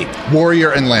that's going to be?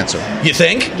 Warrior and Lancer. You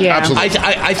think? Yeah. Absolutely.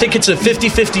 I think it's a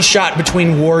 50-50 shot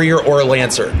between Warrior or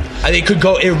Lancer. I think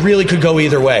it really could go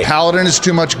either way. Paladin is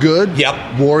too much good.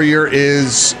 Yep.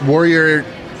 Warrior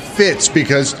fits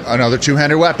because another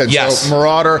two-handed weapon. Yes. So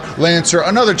Marauder, Lancer,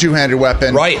 another two-handed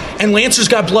weapon. Right. And Lancer's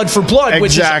got blood for blood.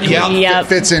 Exactly. It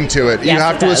fits into it. You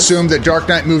have to assume that Dark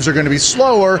Knight moves are going to be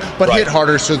slower, but hit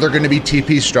harder, so they're going to be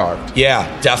TP starved.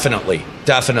 Yeah, definitely.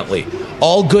 Definitely.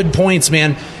 All good points,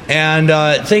 man. And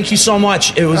thank you so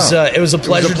much. It was a pleasure. It was a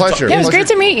pleasure. Yeah, it was great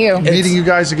to meet you. Meeting you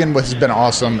guys again has been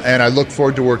awesome, and I look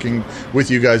forward to working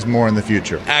with you guys more in the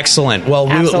future. Excellent. Well,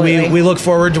 Absolutely. we look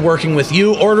forward to working with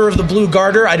you. Order of the Blue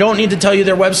Gartr. I don't need to tell you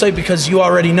their website because you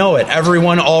already know it.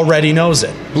 Everyone already knows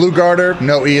it. Blue Gartr,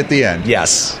 no E at the end.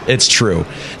 Yes, it's true.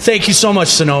 Thank you so much,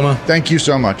 Sonoma. Thank you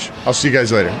so much. I'll see you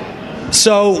guys later.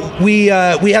 So we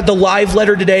had the live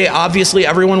letter today. Obviously,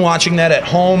 everyone watching that at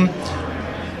home.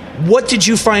 What did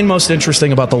you find most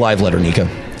interesting about the live letter, Nika?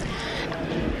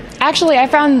 Actually, I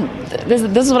found this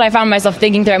is what I found myself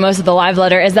thinking throughout most of the live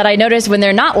letter is that I noticed when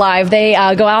they're not live, they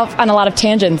go out on a lot of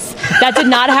tangents. That did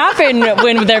not happen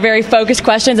when they're very focused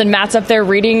questions and Matt's up there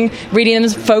reading them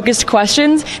focused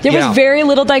questions. There was very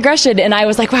little digression, and I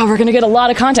was like, wow, we're going to get a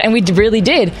lot of content, and we really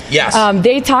did. Yes.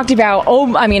 They talked about,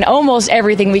 almost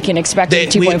everything we can expect in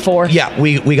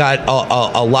 2.4. We got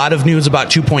a lot of news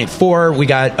about 2.4. We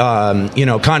got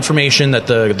confirmation that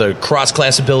the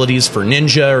cross-class abilities for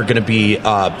Ninja are going to be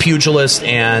Pugilist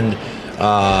and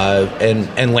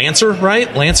Lancer,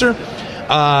 right? Lancer.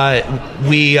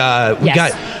 We got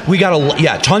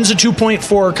tons of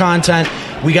 2.4 content.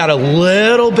 We got a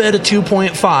little bit of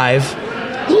 2.5.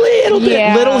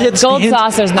 Little hits. Gold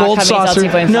Saucer's not coming out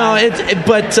 2.5. No,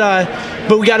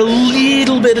 but we got a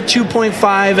little bit of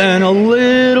 2.5 and a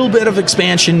little bit of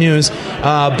expansion news.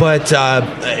 But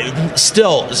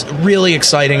still really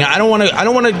exciting. I don't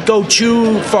want to go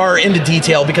too far into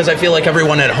detail because I feel like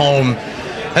everyone at home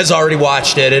has already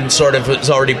watched it and sort of has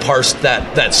already parsed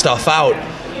that stuff out.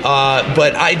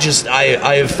 But I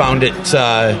have found it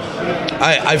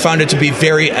I found it to be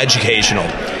very educational.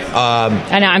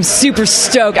 And I'm super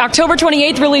stoked. October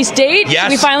 28th release date. Yes.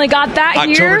 We finally got that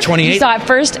October 28th. We saw it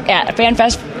first at Fan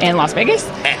Fest in Las Vegas.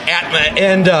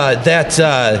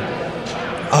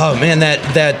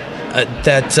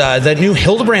 That new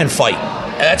Hildebrand fight.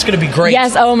 That's going to be great.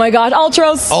 Yes, oh my God.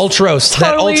 Ultros.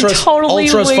 Totally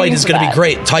Ultros fight is going to be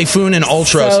great. Typhoon and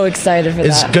Ultros. So excited for that.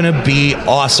 It's going to be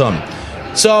awesome.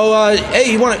 So,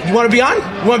 hey, you want to be on?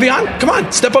 You want to be on? Come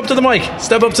on, step up to the mic.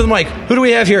 Who do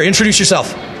we have here? Introduce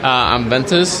yourself. I'm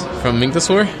Ventus from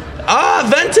Minktasur.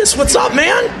 Ventus, what's up,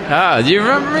 man? Do you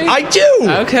remember me? I do.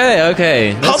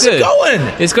 Okay. How's it going?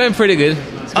 It's going pretty good.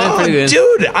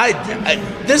 Dude,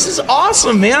 this is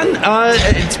awesome, man.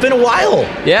 It's been a while.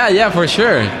 Yeah, for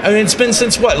sure. I mean, it's been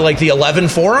since what, like the 11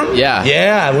 forum?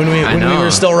 Yeah. When we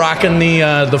were still rocking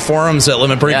the forums at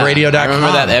limitbreakradio.com. I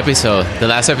remember that episode, the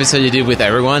last episode you did with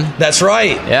everyone. That's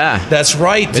right. Yeah, that's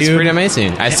right, dude. It's pretty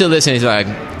amazing. I still listen. It's like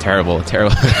terrible.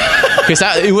 Because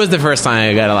it was the first time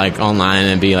I got to like online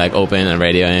and be like open and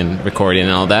radio and recording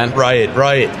and all that.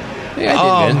 Right.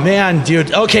 Yeah, man,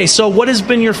 dude. Okay, so what has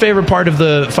been your favorite part of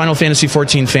the Final Fantasy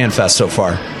XIV Fan Fest so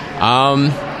far?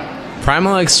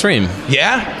 Primal Extreme.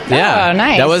 Yeah? Oh,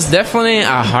 nice. That was definitely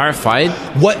a hard fight.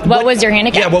 What was your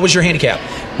handicap? Yeah, what was your handicap?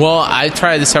 Well, I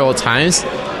tried it several times.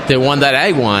 The one that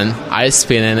I won, I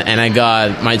spin and I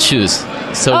got my shoes.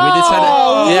 So we decided.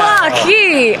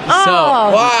 Lucky!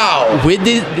 Wow!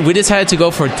 We decided to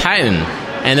go for Titan,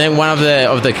 and then one of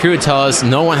the crew told us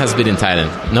no one has beaten Titan.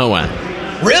 No one.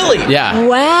 Really? Yeah.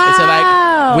 Wow. So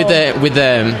like with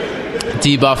the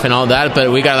debuff and all that, but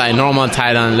we got like normal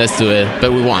Titan. Let's do it.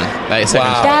 But we won. Like second.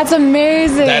 Wow. That's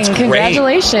amazing. That's great.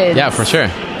 Congratulations. Yeah, for sure.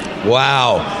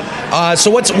 Wow. So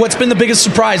what's been the biggest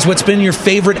surprise? What's been your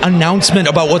favorite announcement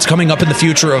about what's coming up in the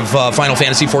future of Final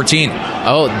Fantasy XIV?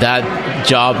 Oh,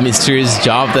 that mysterious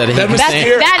job that he was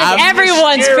saying. That is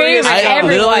everyone's favorite.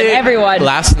 Everyone.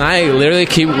 Last night, I literally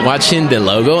keep watching the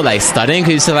logo, like studying,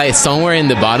 because like somewhere in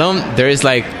the bottom there is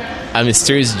like a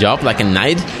mysterious job, like a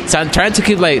knight. So I'm trying to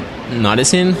keep like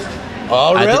noticing.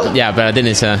 Oh, really? But I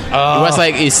didn't. It was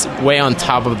like it's way on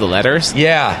top of the letters.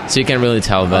 Yeah. So you can't really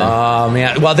tell that. Oh,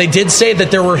 man. Well, they did say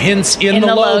that there were hints in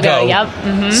the logo. Yep.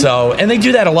 Mm-hmm. So, and they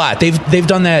do that a lot. They've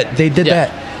done that. They did that.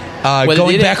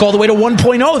 Going back all the way to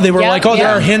 1.0, they were there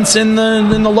are hints in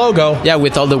the logo. Yeah,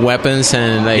 with all the weapons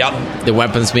and like the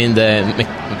weapons being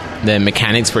the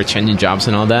mechanics for changing jobs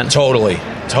and all that. Totally.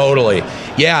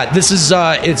 Yeah, this is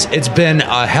it's been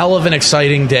a hell of an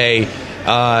exciting day.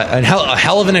 A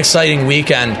hell of an exciting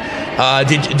weekend.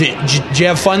 Did you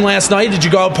have fun last night? Did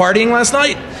you go out partying last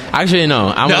night? Actually, no.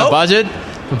 I'm on a budget,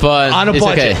 but on a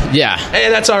budget. Okay. Yeah. Hey,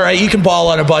 that's all right. You can ball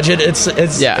on a budget.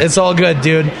 It's all good,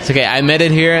 dude. It's okay. I made it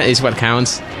here. Is what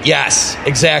counts. Yes,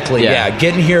 exactly. Yeah,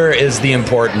 getting here is the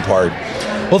important part.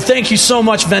 Well, thank you so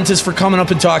much, Ventus, for coming up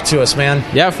and talk to us, man.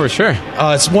 Yeah, for sure.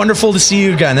 It's wonderful to see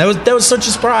you again. That was such a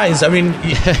surprise. I mean,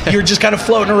 you're just kind of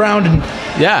floating around and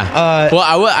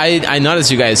well, I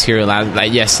noticed you guys here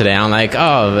yesterday. I'm like,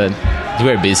 oh, but you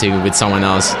were busy with someone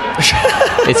else.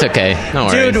 It's okay. No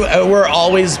worries. Dude, we're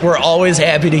always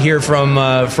happy to hear from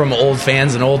old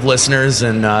fans and old listeners,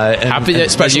 and happy that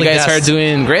especially you guys guests. are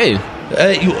doing great.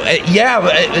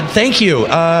 Thank you.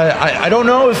 I don't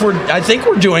know if I think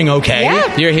we're doing okay.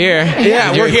 Yeah. You're here.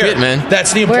 Yeah, You're we're here, good, man.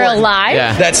 That's the important. We're alive.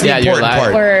 Yeah. That's the Yeah, you're important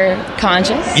alive. part. We're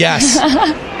conscious. Yes.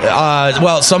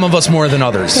 Well, some of us more than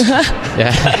others.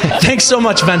 Yeah. Thanks so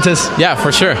much, Ventus. Yeah,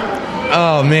 for sure.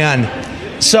 Oh man.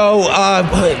 So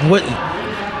what?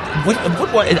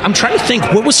 I'm trying to think.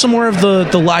 What was some more of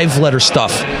the live letter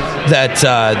stuff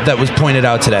that was pointed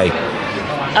out today?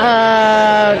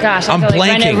 Gosh, I'm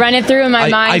blanking. Run it through in my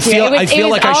mind. I feel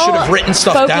like I should have written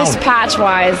stuff down. Focus patch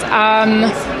wise.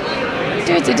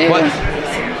 What?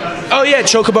 Oh yeah,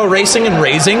 Chocobo Racing and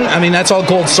Raising. I mean, that's all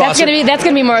gold sauce. That's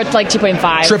gonna be more like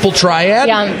 2.5. Triple Triad.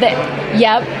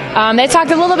 Yeah. They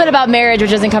talked a little bit about marriage,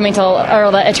 which isn't coming till,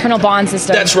 or the Eternal Bond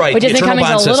system. That's right. Which isn't coming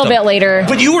till a little bit later.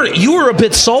 But you were a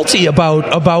bit salty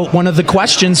about one of the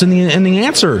questions and the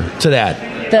answer to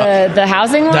that. The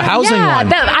housing one? The housing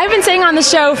one. I've been saying on the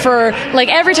show for, like,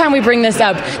 every time we bring this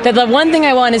up, that the one thing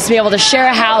I want is to be able to share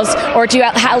a house or to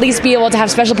at least be able to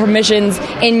have special permissions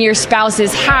in your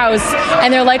spouse's house.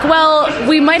 And they're like, well,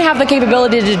 we might have the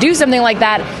capability to do something like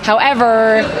that.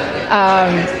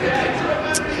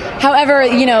 However,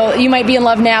 you might be in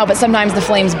love now, but sometimes the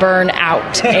flames burn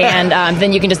out, and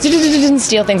then you can just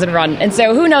steal things and run. And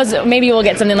so who knows, maybe we'll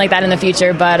get something like that in the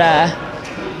future, but...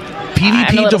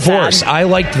 PvP divorce. Sad. I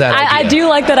liked that idea. I do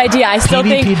like that idea. I still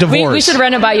PvP think we should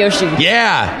run it by Yoshi.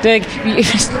 Yeah.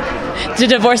 To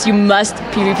divorce, you must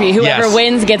PvP. Whoever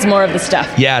wins gets more of the stuff.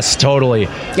 Yes, totally.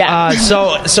 Yeah.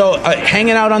 So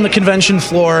hanging out on the convention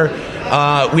floor,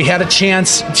 we had a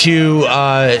chance to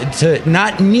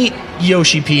not meet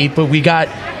Yoshi P, but we got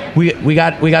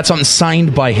something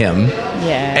signed by him.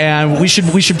 Yeah. And we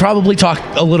should probably talk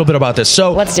a little bit about this.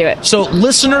 So let's do it. So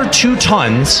listener 2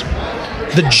 Tons,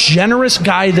 the generous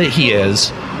guy that he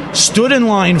is, stood in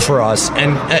line for us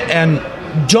and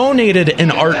donated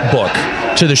an art book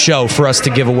to the show for us to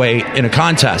give away in a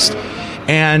contest.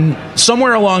 And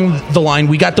somewhere along the line,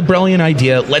 we got the brilliant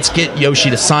idea, let's get Yoshi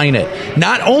to sign it.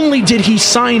 Not only did he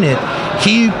sign it,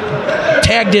 he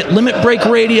tagged it Limit Break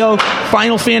Radio,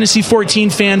 Final Fantasy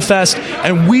XIV Fan Fest,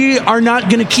 and we are not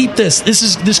going to keep this.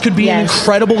 This could be an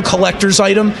incredible collector's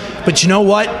item, but you know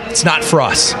what? It's not for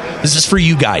us. This is for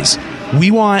you guys. We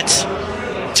want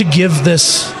to give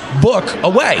this book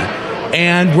away,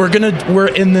 and we're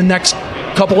in the next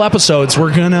couple episodes,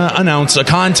 we're gonna announce a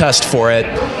contest for it,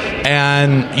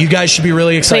 and you guys should be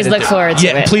really excited. Please look forward to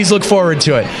it. Yeah, please look forward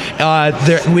to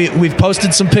it. We've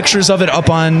posted some pictures of it up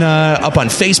on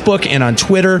Facebook and on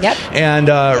Twitter. Yep. And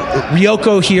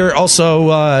Ryoko here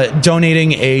also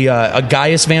donating a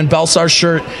Gaius Van Belsar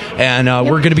shirt, and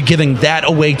we're going to be giving that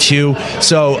away too.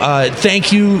 So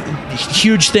thank you,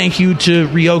 huge thank you to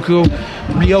Ryoko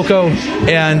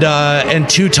and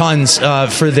 2 Tons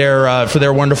for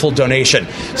their wonderful donation.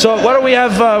 So why don't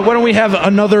we have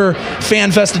another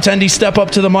FanFest attendee step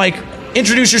up to the mic?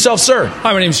 Introduce yourself, sir.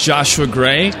 Hi, my name's Joshua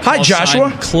Gray. Hi,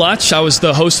 Joshua. Clutch. I was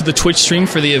the host of the Twitch stream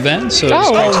for the event. So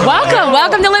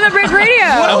welcome to Limit Break Radio.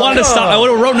 I wanted to stop. I would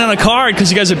have wrote on a card because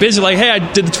you guys are busy. Like, hey,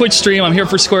 I did the Twitch stream. I'm here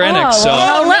for Square Enix. So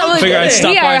I figured I'd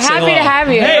stop by and say hello. We are happy to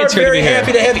have you. Hey, it's We are good to be very here.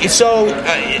 happy to have you. So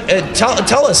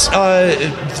tell us,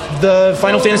 the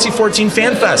Final Fantasy XIV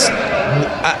Fan Fest,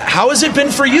 how has it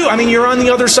been for you? I mean, you're on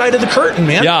the other side of the curtain,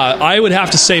 man. Yeah, I would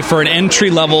have to say for an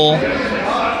entry-level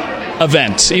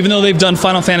event, even though they've done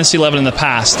Final Fantasy XI in the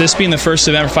past, this being the first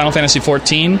event for Final Fantasy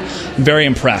XIV, very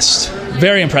impressed.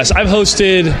 Very impressed. I've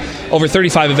hosted over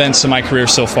 35 events in my career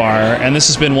so far, and this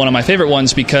has been one of my favorite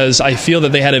ones because I feel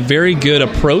that they had a very good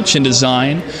approach and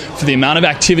design for the amount of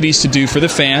activities to do for the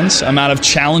fans, amount of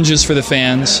challenges for the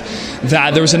fans,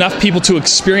 that there was enough people to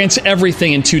experience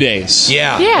everything in 2 days.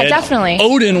 Yeah, definitely.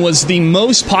 Odin was the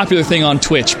most popular thing on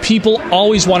Twitch. People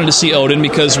always wanted to see Odin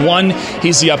because, one,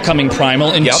 he's the upcoming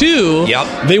Primal, and two,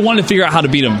 they wanted to figure out how to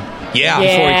beat him. Yeah,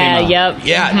 before he came out.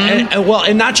 Yeah,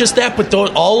 and not just that, but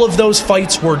all of those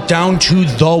fights were down to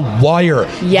the wire.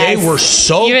 Yes. They were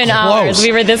so Even close. ours.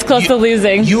 We were this close to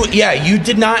losing. You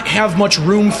did not have much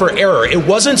room for error. It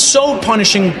wasn't so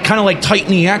punishing, kind of like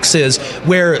Titan EX is,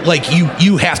 where like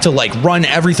you have to like run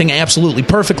everything absolutely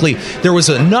perfectly. There was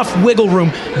enough wiggle room,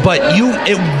 but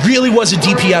it really was a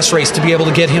DPS race to be able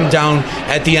to get him down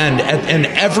at the end. And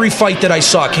every fight that I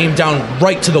saw came down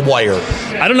right to the wire.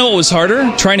 I don't know what was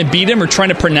harder, trying to beat him or trying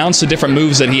to pronounce the different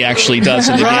moves that he actually does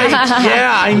in the game.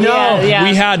 Yeah, I know.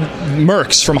 We had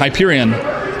Mercs from Hyperion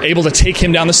able to take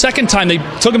him down. The second time, they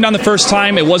took him down the first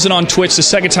time. It wasn't on Twitch. The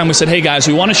second time, we said, hey, guys,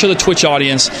 we want to show the Twitch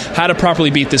audience how to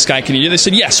properly beat this guy. Can you do it? They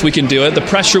said, yes, we can do it. The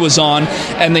pressure was on,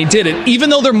 and they did it. Even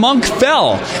though their monk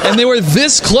fell, and they were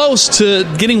this close to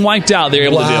getting wiped out, they were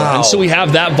able to do it. And so we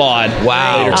have that VOD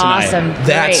later tonight. Awesome.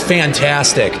 That's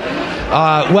fantastic.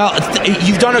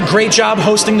 You've done a great job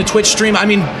hosting the Twitch stream. I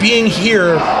mean, being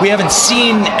here, we haven't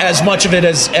seen as much of it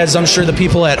as I'm sure the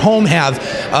people at home have.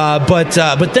 But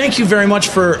thank you very much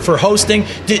for hosting.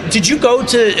 Did you go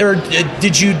to, or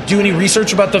did you do any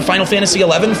research about the Final Fantasy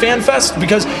XI Fan Fest?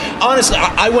 Because honestly,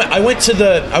 I went to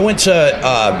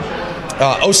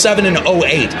 07 and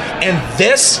 08, and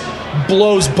this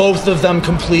blows both of them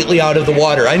completely out of the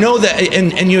water. I know that,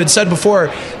 and you had said before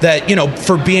that, you know,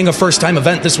 for being a first-time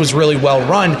event, this was really well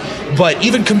run. But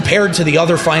even compared to the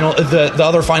other the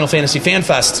other Final Fantasy Fan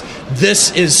Fests,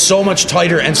 this is so much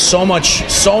tighter and so much.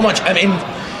 I mean,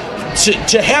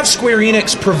 to have Square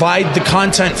Enix provide the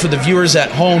content for the viewers at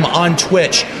home on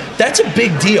Twitch, that's a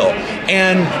big deal.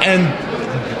 And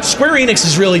Square Enix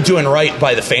is really doing right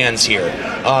by the fans here.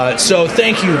 So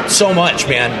thank you so much,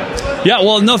 man. Yeah,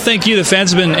 well, no, thank you. The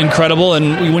fans have been incredible.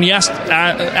 And when you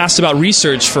asked about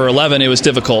research for 11, it was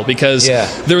difficult because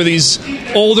there were these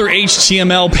older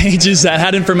HTML pages that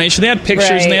had information. They had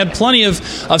pictures, and they had plenty of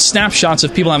snapshots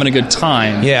of people having a good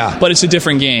time. Yeah. But it's a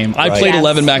different game. I played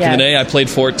 11 back in the day. I played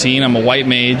 14. I'm a white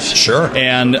mage. Sure.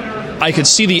 And I could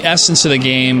see the essence of the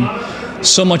game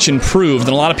so much improved,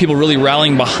 and a lot of people really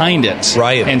rallying behind it.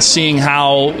 Right. And seeing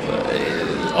how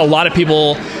a lot of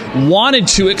people wanted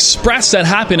to express that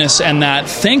happiness and that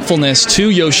thankfulness to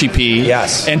Yoshi P.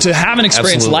 Yes. And to have an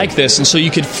experience like this. And so you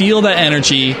could feel that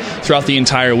energy throughout the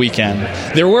entire weekend.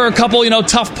 There were a couple,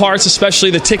 tough parts,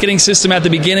 especially the ticketing system at the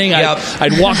beginning. Yep.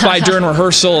 I'd walk by during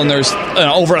rehearsal, and there's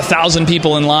over 1,000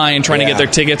 people in line trying to get their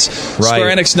tickets. Right.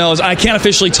 Square Enix knows. I can't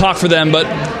officially talk for them, but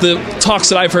the talks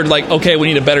that I've heard, like, okay, we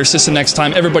need a better system next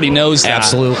time. Everybody knows that.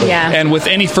 Absolutely. Yeah. And with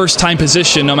any first-time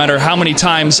position, no matter how many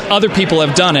times other people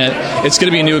have done it, it's going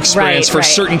to be a new experience for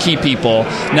certain key people.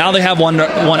 Now they have one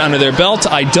under their belt.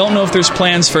 I don't know if there's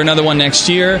plans for another one next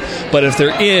year, but if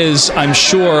there is, I'm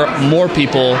sure more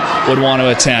people would want to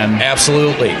attend.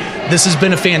 Absolutely. This has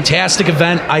been a fantastic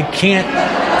event.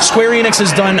 Square Enix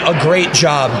has done a great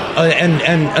job,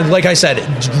 and like I said,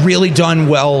 really done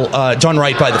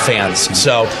right by the fans.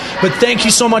 So, but thank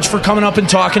you so much for coming up and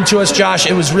talking to us, Josh.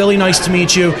 It was really nice to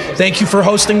meet you. Thank you for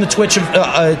hosting the Twitch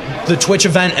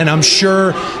event, and I'm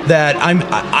sure that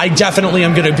I definitely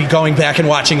am going to be going back and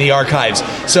watching the archives.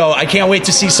 So I can't wait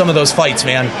to see some of those fights,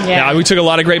 man. Yeah, we took a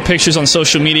lot of great pictures on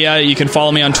social media. You can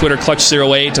follow me on Twitter,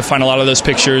 Clutch08, to find a lot of those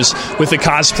pictures with the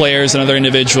cosplayers and other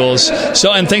individuals.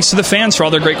 So, and thanks to the fans for all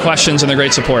their great questions and their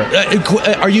great support.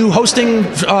 Are you hosting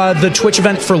the Twitch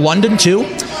event for London too?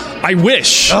 I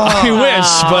wish,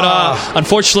 but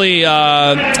unfortunately,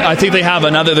 I think they have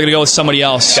another. They're going to go with somebody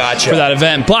else for that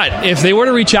event. But if they were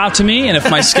to reach out to me, and if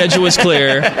my schedule was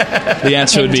clear, the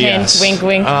answer would be yes. Wink,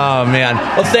 wink. Oh man!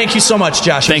 Well, thank you so much,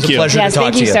 Josh. Thank you. It was a pleasure to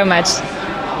talk to you. Thank you so much.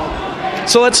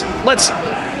 So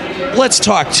let's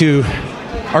talk to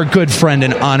our good friend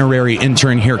and honorary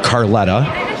intern here, Carletta. I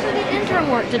actually did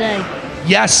intern work today.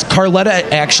 Yes,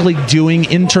 Carletta actually doing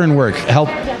intern work,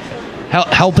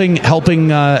 helping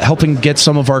get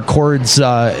some of our chords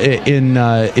in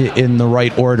the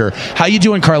right order. How you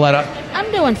doing, Carletta?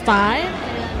 I'm doing fine.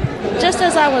 Just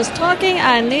as I was talking,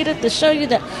 I needed to show you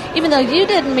that even though you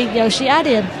didn't meet Yoshi, I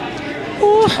did.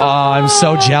 Ooh. Oh, I'm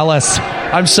so jealous.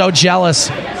 Of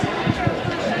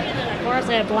course,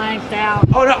 I blanked out.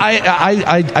 Oh no,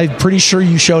 I'm pretty sure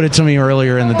you showed it to me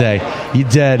earlier in the day. You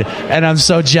did, and I'm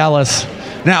so jealous.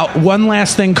 Now, one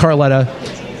last thing, Carletta.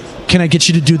 Can I get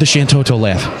you to do the Shantoto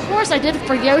laugh? Of course, I did it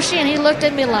for Yoshi, and he looked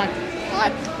at me like,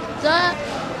 what the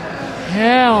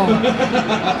hell?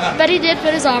 But he did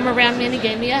put his arm around me, and he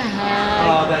gave me a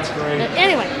hug. Oh, that's great. But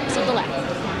anyway, so the laugh.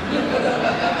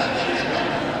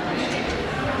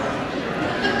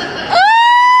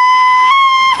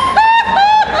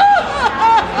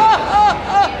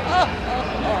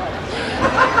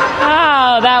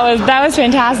 Oh, that was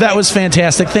fantastic. That was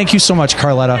fantastic. Thank you so much,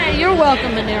 Carletta. Hey, you're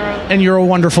welcome, Aniero. And you're a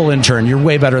wonderful intern. You're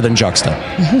way better than Juxta.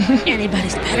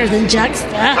 Anybody's better than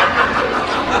Juxta.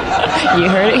 You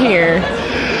heard it here.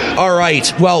 All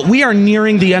right. Well, we are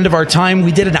nearing the end of our time.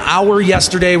 We did an hour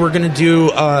yesterday. We're going to do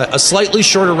a slightly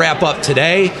shorter wrap-up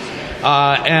today.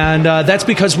 And that's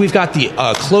because we've got the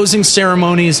closing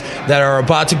ceremonies that are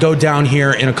about to go down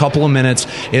here in a couple of minutes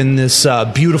in this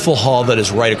beautiful hall that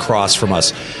is right across from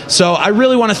us. So I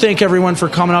really want to thank everyone for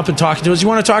coming up and talking to us. You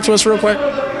want to talk to us real quick?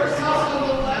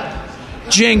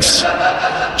 Jinx,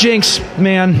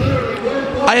 man,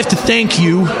 I have to thank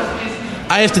you.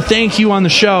 I have to thank you on the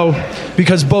show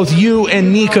because both you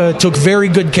and Nika took very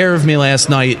good care of me last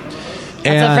night.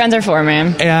 That's what friends are for,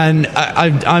 man. And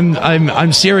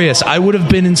I'm serious. I would have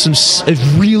been in some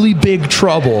really big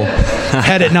trouble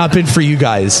had it not been for you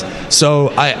guys.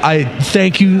 So I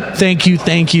thank you.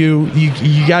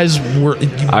 You guys were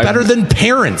better than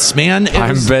parents, man.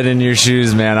 I've been in your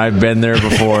shoes, man. I've been there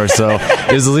before, so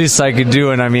it was the least I could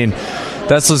do. And I mean,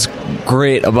 that's what's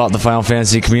great about the Final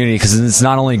Fantasy community, because it's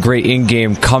not only great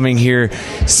in-game, coming here,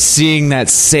 seeing that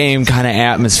same kind of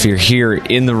atmosphere here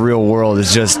in the real world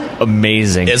is just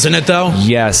amazing. Isn't it, though?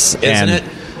 Yes. Isn't it?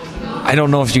 I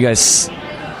don't know if you guys...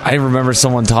 I remember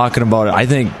someone talking about it. I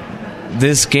think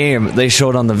this game they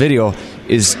showed on the video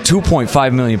is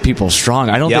 2.5 million people strong.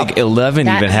 I don't think 11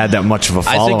 even had that much of a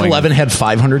following. I think 11 had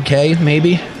 500K,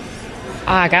 maybe.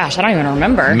 Ah, gosh, I don't even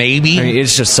remember. Maybe. I mean,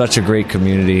 it's just such a great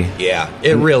community. Yeah,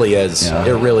 it really is. Yeah.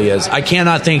 It really is. I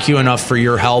cannot thank you enough for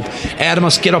your help.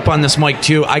 Adamus, get up on this mic,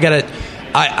 too. I gotta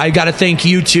thank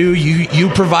you, too. You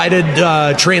provided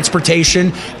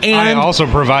transportation. And I also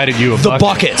provided you the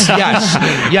buckets. Yes.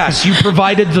 Yes, you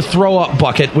provided the throw-up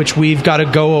bucket, which we've got to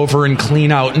go over and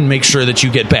clean out and make sure that you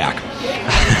get back.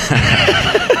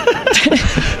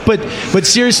 But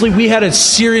seriously, we had a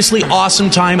seriously awesome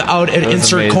time out at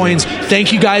Insert amazing. Coins.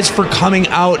 Thank you guys for coming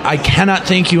out. I cannot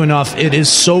thank you enough. It is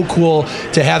so cool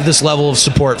to have this level of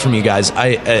support from you guys.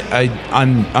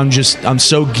 I'm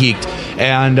so geeked,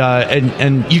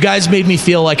 and you guys made me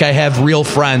feel like I have real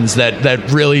friends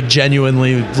that really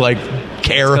genuinely like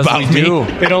care about me.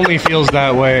 It only feels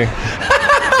that way.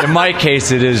 In my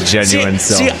case, it is genuine.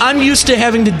 See, I'm used to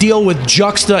having to deal with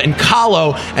Juxta and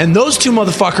Kahlo, and those two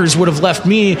motherfuckers would have left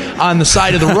me on the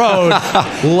side of the road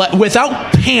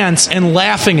without pants and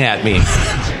laughing at me.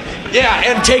 Yeah,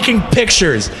 and taking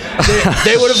pictures.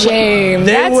 They would have. Shame.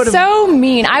 That's so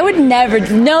mean. I would never.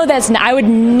 No, that's not. I would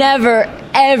never,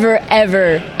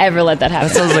 ever let that happen.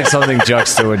 That sounds like something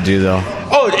Juxta would do, though.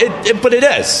 Oh, but it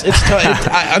is.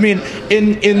 I mean,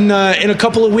 in a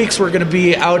couple of weeks, we're going to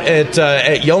be out at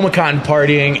Youmacon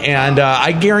partying, and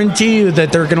I guarantee you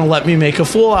that they're going to let me make a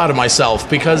fool out of myself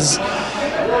because.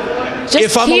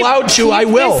 If I'm allowed to, I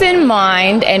will. Keep this in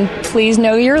mind, and please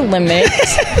know your limit,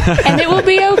 and it will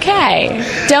be okay.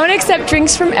 Don't accept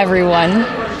drinks from everyone.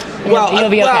 You'll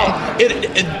be okay.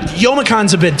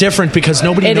 Yomacon's a bit different because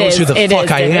nobody knows who the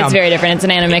fuck I am. It's very different. It's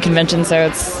an anime convention, so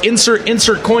it's...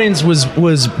 Insert Coins was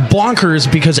bonkers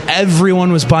because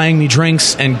everyone was buying me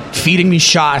drinks and feeding me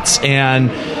shots,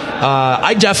 and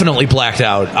I definitely blacked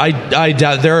out.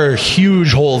 There are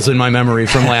huge holes in my memory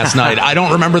from last night. I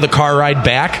don't remember the car ride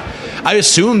back. I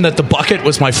assume that the bucket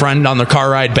was my friend on the car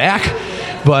ride back,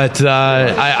 but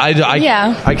I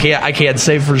can't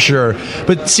say for sure.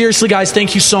 But seriously, guys,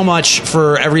 thank you so much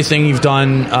for everything you've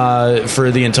done for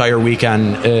the entire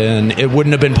weekend, and it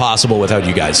wouldn't have been possible without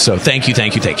you guys. So thank you.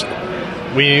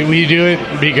 We do it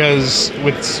because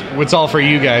it's all for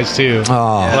you guys too.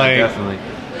 Oh, definitely.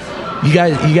 You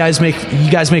guys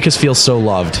make us feel so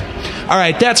loved. All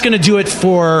right, that's going to do it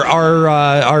for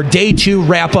our Day 2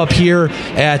 wrap-up here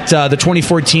at the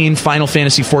 2014 Final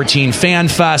Fantasy XIV Fan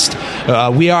Fest.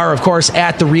 We are, of course,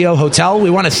 at the Rio Hotel. We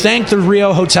want to thank the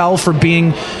Rio Hotel for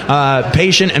being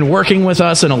patient and working with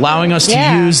us and allowing us to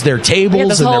use their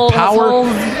tables and their power.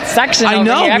 Section I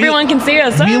know. Here. Everyone can see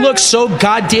us. We look so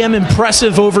goddamn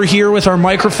impressive over here with our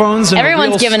microphones. And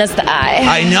everyone's giving us the eye.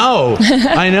 I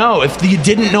know. If you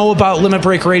didn't know about Limit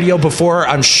Break Radio before,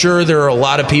 I'm sure there are a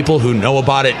lot of people who know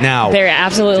about it now. There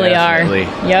absolutely are.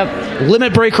 Yep.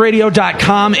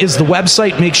 LimitBreakRadio.com is the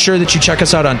website. Make sure that you check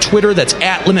us out on Twitter. That's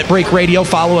at Limit Break Radio.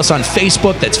 Follow us on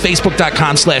Facebook. That's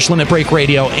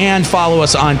Facebook.com/LimitBreakRadio. And follow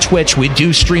us on Twitch. We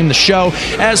do stream the show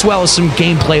as well as some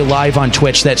gameplay live on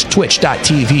Twitch. That's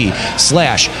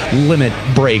Twitch.tv/Limit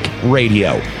Break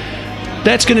Radio.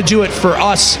 That's going to do it for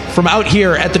us from out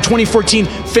here at the 2014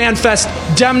 Fan Fest.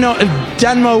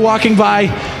 Denmo walking by.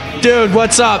 Dude,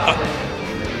 what's up?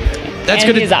 That's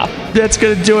going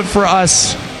to do it for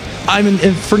us.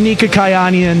 For Nika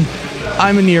Kayanian,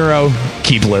 I'm Aniero.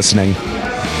 Keep listening.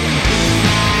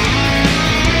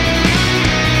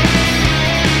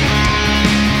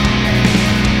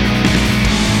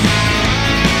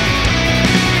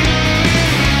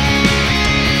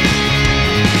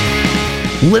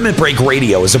 Limit Break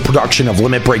Radio is a production of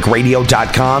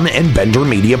LimitBreakRadio.com and Bender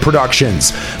Media Productions.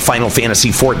 Final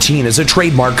Fantasy XIV is a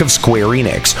trademark of Square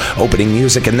Enix. Opening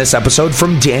music in this episode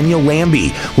from Daniel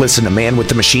Lambie. Listen to Man with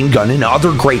the Machine Gun and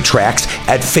other great tracks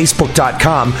at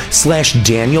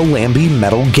Facebook.com/Daniel Lambie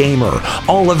Metal Gamer.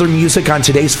 All other music on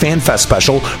today's FanFest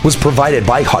special was provided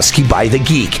by Husky by the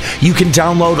Geek. You can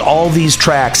download all these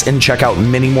tracks and check out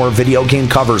many more video game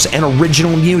covers and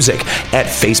original music at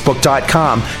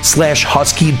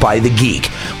Facebook.com/Husky by the Geek.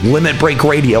 Limit Break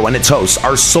Radio and its hosts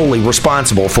are solely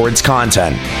responsible for its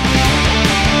content.